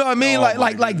 You know what I mean?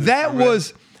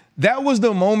 That was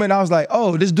the moment I was like,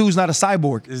 oh, this dude's not a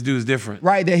cyborg. This dude's different.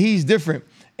 Right, that he's different.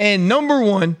 And number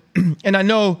 1, and I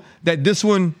know that this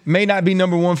one may not be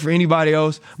number 1 for anybody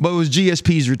else, but it was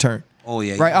GSP's return. Oh,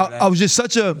 yeah. Right? I was just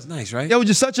such a... That's nice, right? I was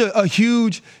just such a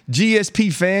huge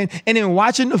GSP fan. And then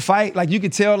watching the fight, like, you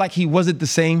could tell, like, he wasn't the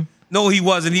same. No, he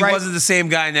wasn't. He wasn't the same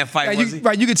guy in that fight, was he?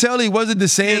 Right, you could tell he wasn't the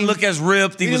same. He didn't look as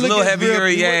ripped. He was a little heavier.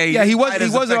 He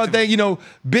wasn't all that. You know,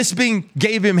 Bisping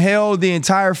gave him hell the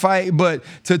entire fight, but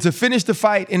to finish the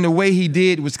fight in the way he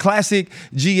did was classic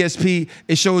GSP.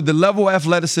 It showed the level of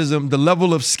athleticism, the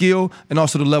level of skill, and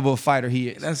also the level of fighter he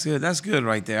is. That's good. That's good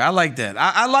right there. I like that.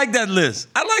 I like that list.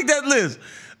 I ain't gonna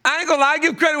lie. I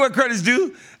give credit where credit's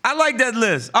due. I like that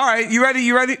list. All right, you ready?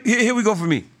 Here we go for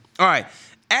me. All right.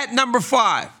 At number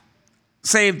 5.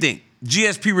 Same thing.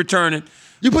 GSP returning.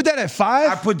 You put that at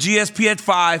 5? I put GSP at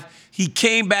 5. He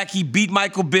came back. He beat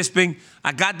Michael Bisping.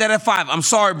 I got that at 5. I'm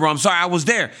sorry, bro. I'm sorry. I was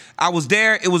there.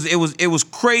 It was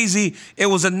crazy. It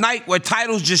was a night where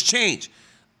titles just changed.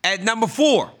 At number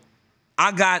 4,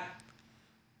 I got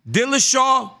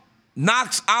Dillashaw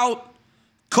knocks out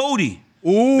Cody.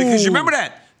 Ooh. Because you remember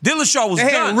that. Dillashaw was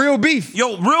done. Real beef.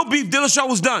 Real beef. Dillashaw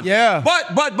was done. Yeah.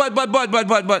 But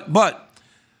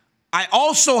I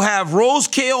also have Rose,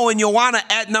 KO, and Joanna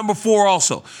at number 4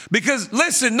 also. Because,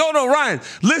 listen, Ryan.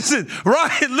 Listen.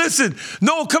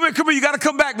 No, come here. You got to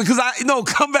come back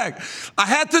come back. I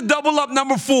had to double up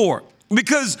number 4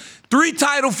 because 3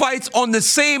 title fights on the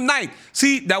same night.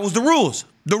 See, that was the rules.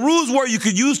 The rules were you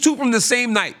could use 2 from the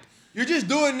same night. You're just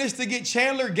doing this to get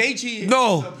Chandler Gaethje.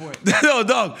 No,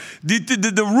 dog.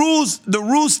 The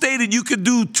rules stated you could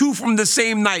do 2 from the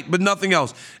same night, but nothing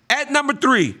else. At number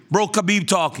 3, bro, Khabib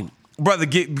talking. Brother,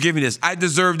 give me this. I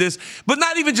deserve this. But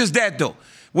not even just that, though.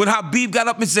 when Khabib got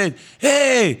up and said,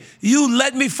 "Hey, you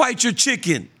let me fight your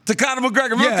chicken." To Conor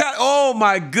McGregor. Yeah. Oh,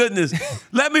 my goodness.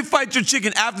 Let me fight your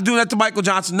chicken after doing that to Michael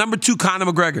Johnson. Number 2, Conor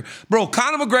McGregor. Bro,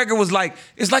 Conor McGregor was like,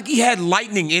 it's like he had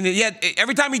lightning in it.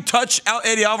 Every time he touched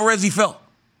Eddie Alvarez, he fell.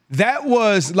 That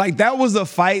was a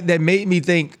fight that made me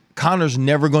think Conor's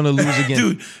never going to lose again.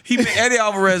 Dude, Eddie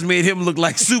Alvarez made him look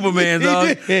like Superman,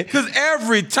 dog. Because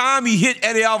every time he hit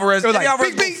Eddie Alvarez like, go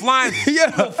flying,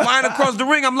 go flying across the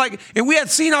ring. I'm like, and we had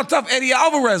seen how tough Eddie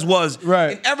Alvarez was.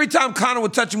 Right. And every time Conor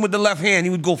would touch him with the left hand, he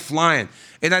would go flying.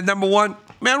 And at number 1,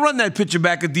 man, run that picture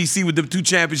back of DC with the 2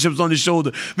 championships on his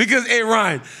shoulder. Because, hey,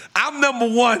 Ryan, I'm number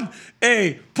 1.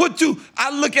 Hey, put 2.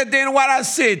 I look at Dana White, I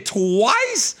said,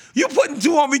 twice? You putting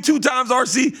 2 on me 2 times,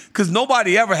 RC? Because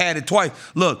nobody ever had it twice.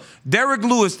 Look, Derek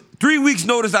Lewis, 3 weeks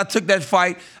notice I took that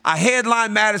fight. I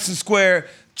headlined Madison Square,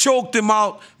 choked him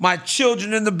out, my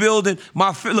children in the building.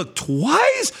 Look,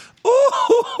 twice?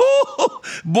 Ooh,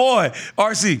 boy,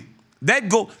 RC, that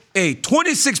goal,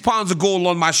 26 pounds of gold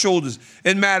on my shoulders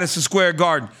in Madison Square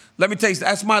Garden. Let me tell you,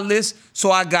 that's my list.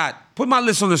 So put my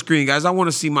list on the screen, guys. I want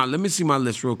to see let me see my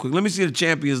list real quick. Let me see the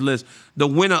champions list, the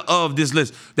winner of this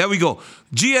list. There we go.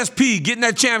 GSP getting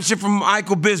that championship from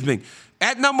Michael Bisping.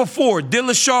 At number 4,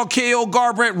 Dillashaw KO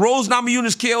Garbrandt, Rose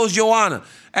Namajunas KO's Joanna.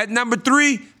 At number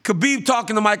 3, Khabib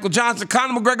talking to Michael Johnson,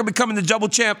 Conor McGregor becoming the double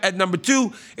champ at number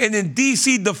 2, and then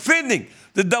DC defending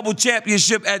the double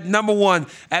championship at number 1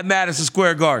 at Madison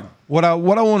Square Garden. What I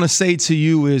want to say to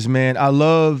you is, man, I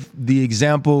love the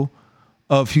example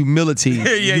of humility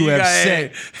you have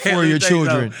set for your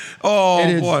children.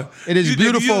 Oh, boy. It is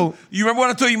beautiful. You remember what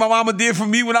I told you my mama did for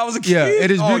me when I was a kid? Yeah,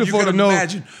 it is beautiful to know.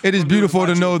 It is beautiful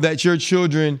to know that your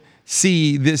children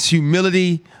see this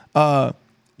humility.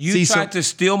 You tried to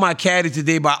steal my caddy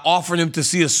today by offering him to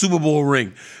see a Super Bowl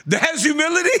ring. That's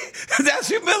humility? That's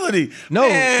humility. No,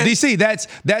 man. DC,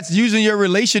 that's using your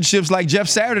relationships like Jeff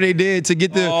Saturday did to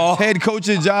get the head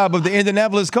coaching job of the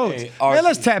Indianapolis Colts. Hey, man,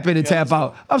 let's tap in and tap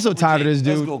out. I'm so tired of this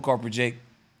dude. Let's go, Corporate Jake.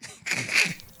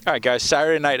 All right, guys,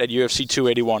 Saturday night at UFC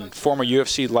 281, former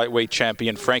UFC lightweight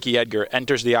champion Frankie Edgar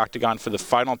enters the octagon for the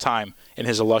final time in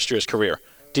his illustrious career.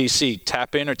 DC,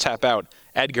 tap in or tap out.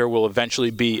 Edgar will eventually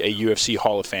be a UFC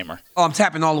Hall of Famer. Oh, I'm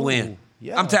tapping all the way in.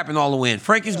 Yeah. I'm tapping all the way in.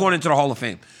 Frankie's going into the Hall of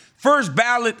Fame. First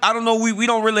ballot, I don't know, we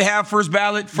don't really have first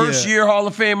ballot. First year Hall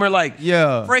of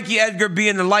Famer, Frankie Edgar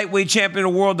being the lightweight champion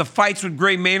of the world. The fights with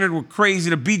Gray Maynard were crazy.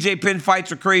 The BJ Penn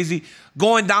fights were crazy.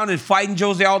 Going down and fighting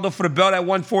Jose Aldo for the belt at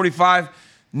 145.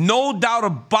 No doubt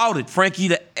about it, Frankie,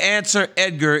 the answer,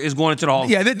 Edgar, is going into the Hall of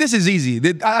Fame. Yeah, this is easy.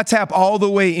 I tap all the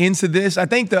way into this. I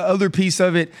think the other piece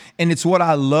of it, and it's what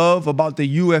I love about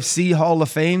the UFC Hall of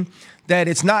Fame, that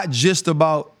it's not just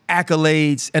about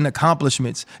accolades and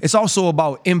accomplishments. It's also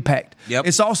about impact. Yep.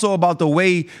 It's also about the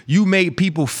way you made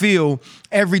people feel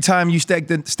every time you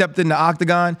stepped in the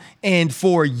octagon. And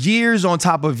for years on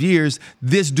top of years,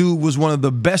 this dude was one of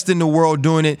the best in the world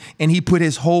doing it, and he put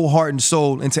his whole heart and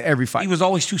soul into every fight. He was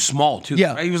always too small, too.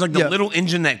 Yeah. Right? He was like the little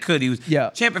engine that could. He was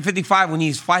champ at 55 when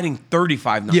he's fighting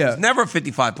 35 now. He's never a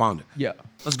 55-pounder. Yeah.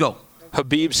 Let's go.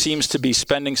 Khabib seems to be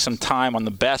spending some time on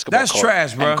the basketball court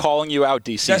trash, bro. And calling you out,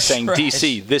 DC, That's saying, trash.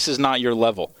 DC, this is not your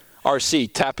level.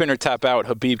 RC, tap in or tap out,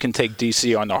 Khabib can take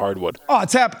DC on the hardwood. Oh,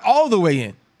 tap all the way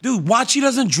in. Dude, watch, he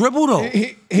doesn't dribble, though.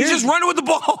 He's just running with the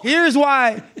ball. Here is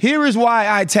why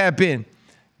I tap in.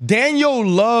 Daniel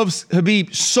loves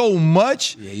Khabib so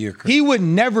much, you're crazy. he would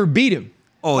never beat him.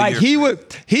 Oh, like he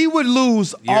would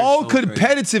lose all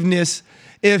competitiveness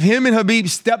if him and Khabib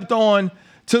stepped on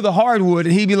to the hardwood,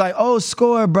 and he'd be like, "Oh,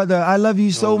 score, brother! I love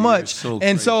you so much."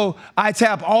 So I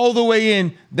tap all the way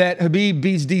in that Khabib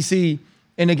beats DC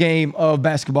in a game of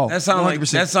basketball. That sounds like.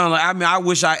 I mean, I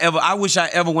wish I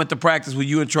ever went to practice with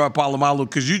you and Troy Polamalu,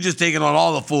 because you just taking on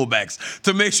all the fullbacks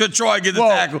to make sure Troy get the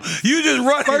tackle. You just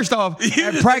run. First off,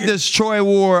 at practice, Troy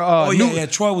wore.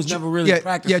 Troy was never really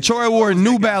practicing. Yeah, Troy wore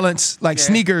New Balance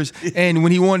sneakers, and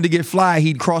when he wanted to get fly,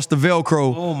 he'd cross the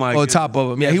Velcro on top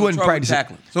of him. Yeah, he wasn't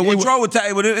practicing. So when Troy would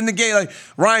tackle in the game, like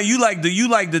Ryan, you like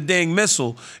the dang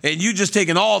missile, and you just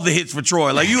taking all the hits for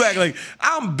Troy. Like you act like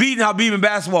I'm beating Khabib in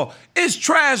basketball. It's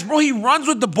trash, bro. He runs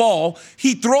with the ball.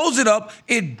 He throws it up.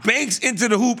 It banks into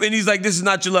the hoop, and he's like, this is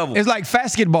not your level. It's like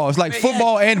basketball. It's like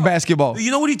football and basketball.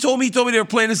 You know what he told me? He told me they were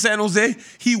playing in San Jose.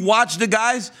 He watched the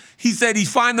guys. He said he'd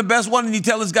find the best one, and he'd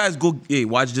tell his guys, go, hey,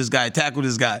 watch this guy, tackle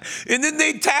this guy. And then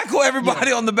they tackle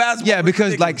everybody on the basketball. Yeah,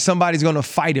 because somebody's going to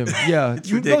fight him. Yeah.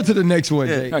 Go to the next one,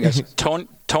 Jake. Okay, so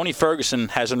Tony Ferguson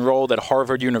has enrolled at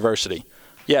Harvard University.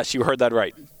 Yes, you heard that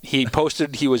right. He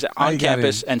posted he was on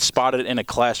campus and spotted in a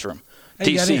classroom.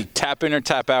 DC, tap in or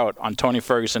tap out on Tony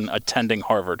Ferguson attending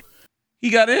Harvard. He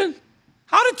got in?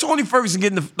 How did Tony Ferguson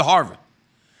get into Harvard?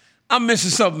 I'm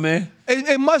missing something, man.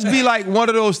 It must be like one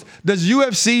of those. Does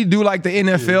UFC do like the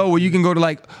NFL where you can go to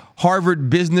like Harvard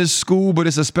Business School, but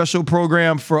it's a special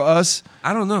program for us?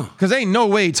 I don't know. Because ain't no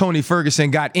way Tony Ferguson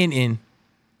got in.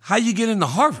 How you get into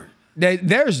Harvard?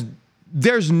 There's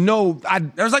no.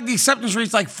 There's like the acceptance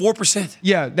rate's like 4%.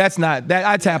 Yeah, that's not that.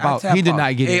 I tap out. He did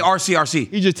not get Hey, in. RC.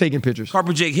 He's just taking pictures.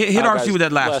 Carper Jake, hit RC guys, with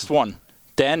that last one.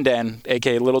 Dan,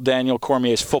 a.k.a. Little Daniel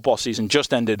Cormier's football season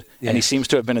just ended, and he seems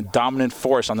to have been a dominant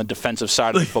force on the defensive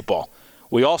side of the football.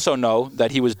 We also know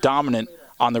that he was dominant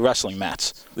on the wrestling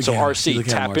mats. So RC,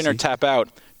 tap in or tap out,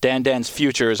 Dan's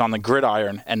future is on the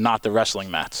gridiron and not the wrestling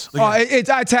mats.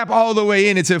 I tap all the way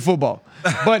into football.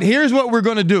 But here's what we're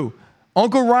going to do.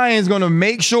 Uncle Ryan's going to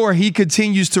make sure he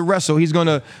continues to wrestle. He's going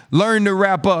to learn to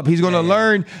wrap up. He's going to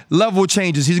learn level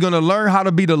changes. He's going to learn how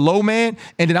to be the low man.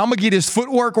 And then I'm going to get his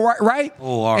footwork right.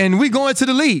 And we going to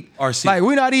the lead. RC. Like,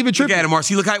 we're not even tripping. Look at him,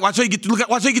 RC. Watch how you get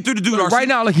through the dude, RC. Right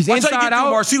now, like he's inside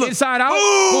out. Inside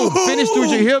out. Boom. Finish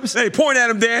through your hips. Hey, point at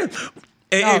him, Dan.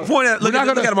 Hey, point at him. Look at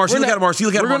him, RC. Look at him, RC.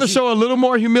 We're going to show a little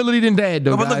more humility than Dad,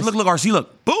 though, guys. Look, RC.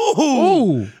 Look. Boom.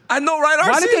 Ooh. I know, right, RC?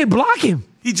 Why did they block him?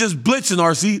 He just blitzing,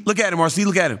 RC. Look at him, RC.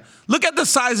 Look at him. Look at the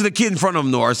size of the kid in front of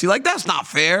him, though, RC. Like, that's not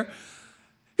fair.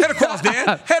 Head across,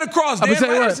 Dan. Head across, Dan. I'm gonna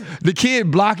tell you what, the kid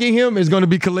blocking him is going to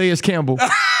be Calais Campbell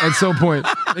at some point.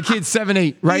 The kid's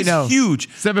 7'8" right now. He's huge.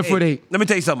 7'8". Let me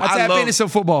tell you something. I tap into some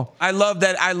football. I love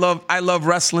that. I love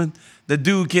wrestling. The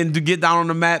dude can get down on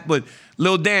the mat. But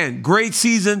Lil Dan, great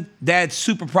season. Dad's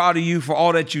super proud of you for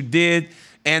all that you did.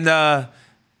 And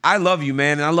I love you,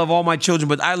 man, and I love all my children,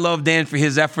 but I love Dan for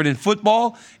his effort in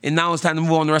football, and now it's time to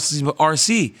move on to the rest of the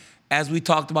RC. As we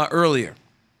talked about earlier,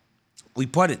 we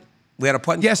putted. We had a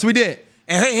putt. Yes, we did.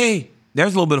 And hey,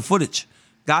 there's a little bit of footage.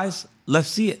 Guys, let's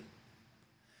see it.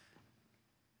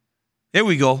 Here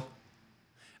we go.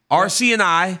 RC and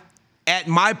I at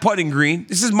my putting green.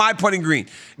 This is my putting green.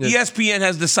 Yes. ESPN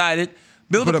has decided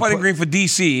build a putting green for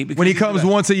DC. When he comes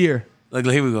once a year. Like,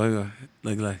 here we go.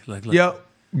 Look. Yep.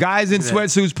 Guys in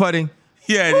sweatsuits putting.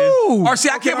 Yeah, it is. RC,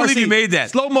 I can't believe you made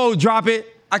that. Slow mo, drop it.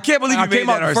 I can't believe you made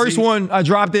that, RC. First one, I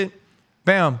dropped it.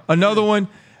 Bam. Another one.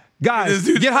 Guys,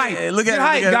 get hype. Hey, look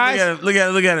at it.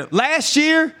 Look at it. Last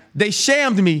year, they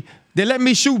shammed me. They let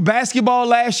me shoot basketball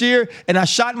last year, and I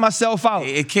shot myself out.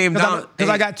 It came down. Because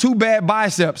I got 2 bad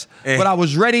biceps. But I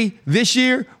was ready this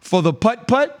year for the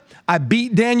putt. I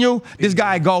beat Daniel. This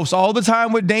guy golfs all the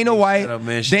time with Dana White. Shut up,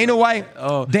 man.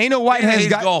 Dana White has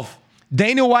got golf.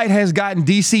 Dana White has gotten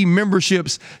DC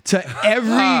memberships to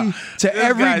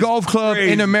every golf club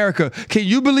in America. Can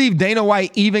you believe Dana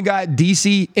White even got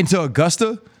DC into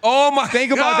Augusta? Oh my God.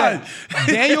 Think about that.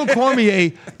 Daniel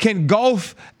Cormier can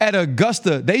golf at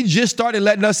Augusta. They just started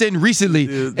letting us in recently.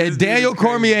 And Daniel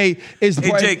Cormier is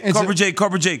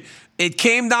Carper Jake. It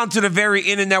came down to the very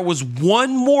end, and there was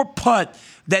one more putt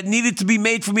that needed to be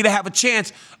made for me to have a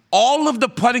chance. All of the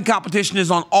putting competition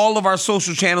is on all of our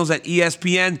social channels at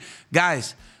ESPN.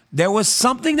 Guys, there was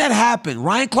something that happened.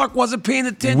 Ryan Clark wasn't paying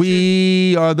attention.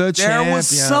 We are the champions. There was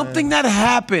something that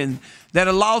happened that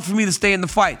allowed for me to stay in the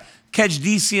fight. Catch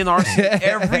DC and RC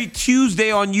every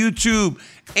Tuesday on YouTube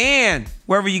and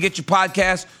wherever you get your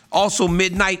podcasts. Also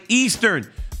midnight Eastern.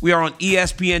 We are on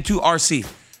ESPN2 RC.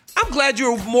 I'm glad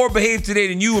you were more behaved today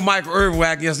than you and Michael Irvin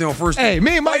yesterday on first. Hey,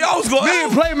 me and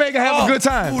Playmaker have a good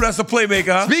time. Ooh, that's a playmaker,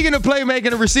 huh? Speaking of playmaking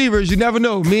and receivers, you never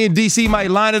know. Me and DC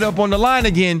might line it up on the line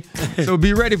again. So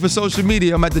be ready for social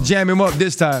media. I'm about to jam him up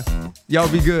this time. Y'all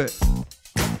be good.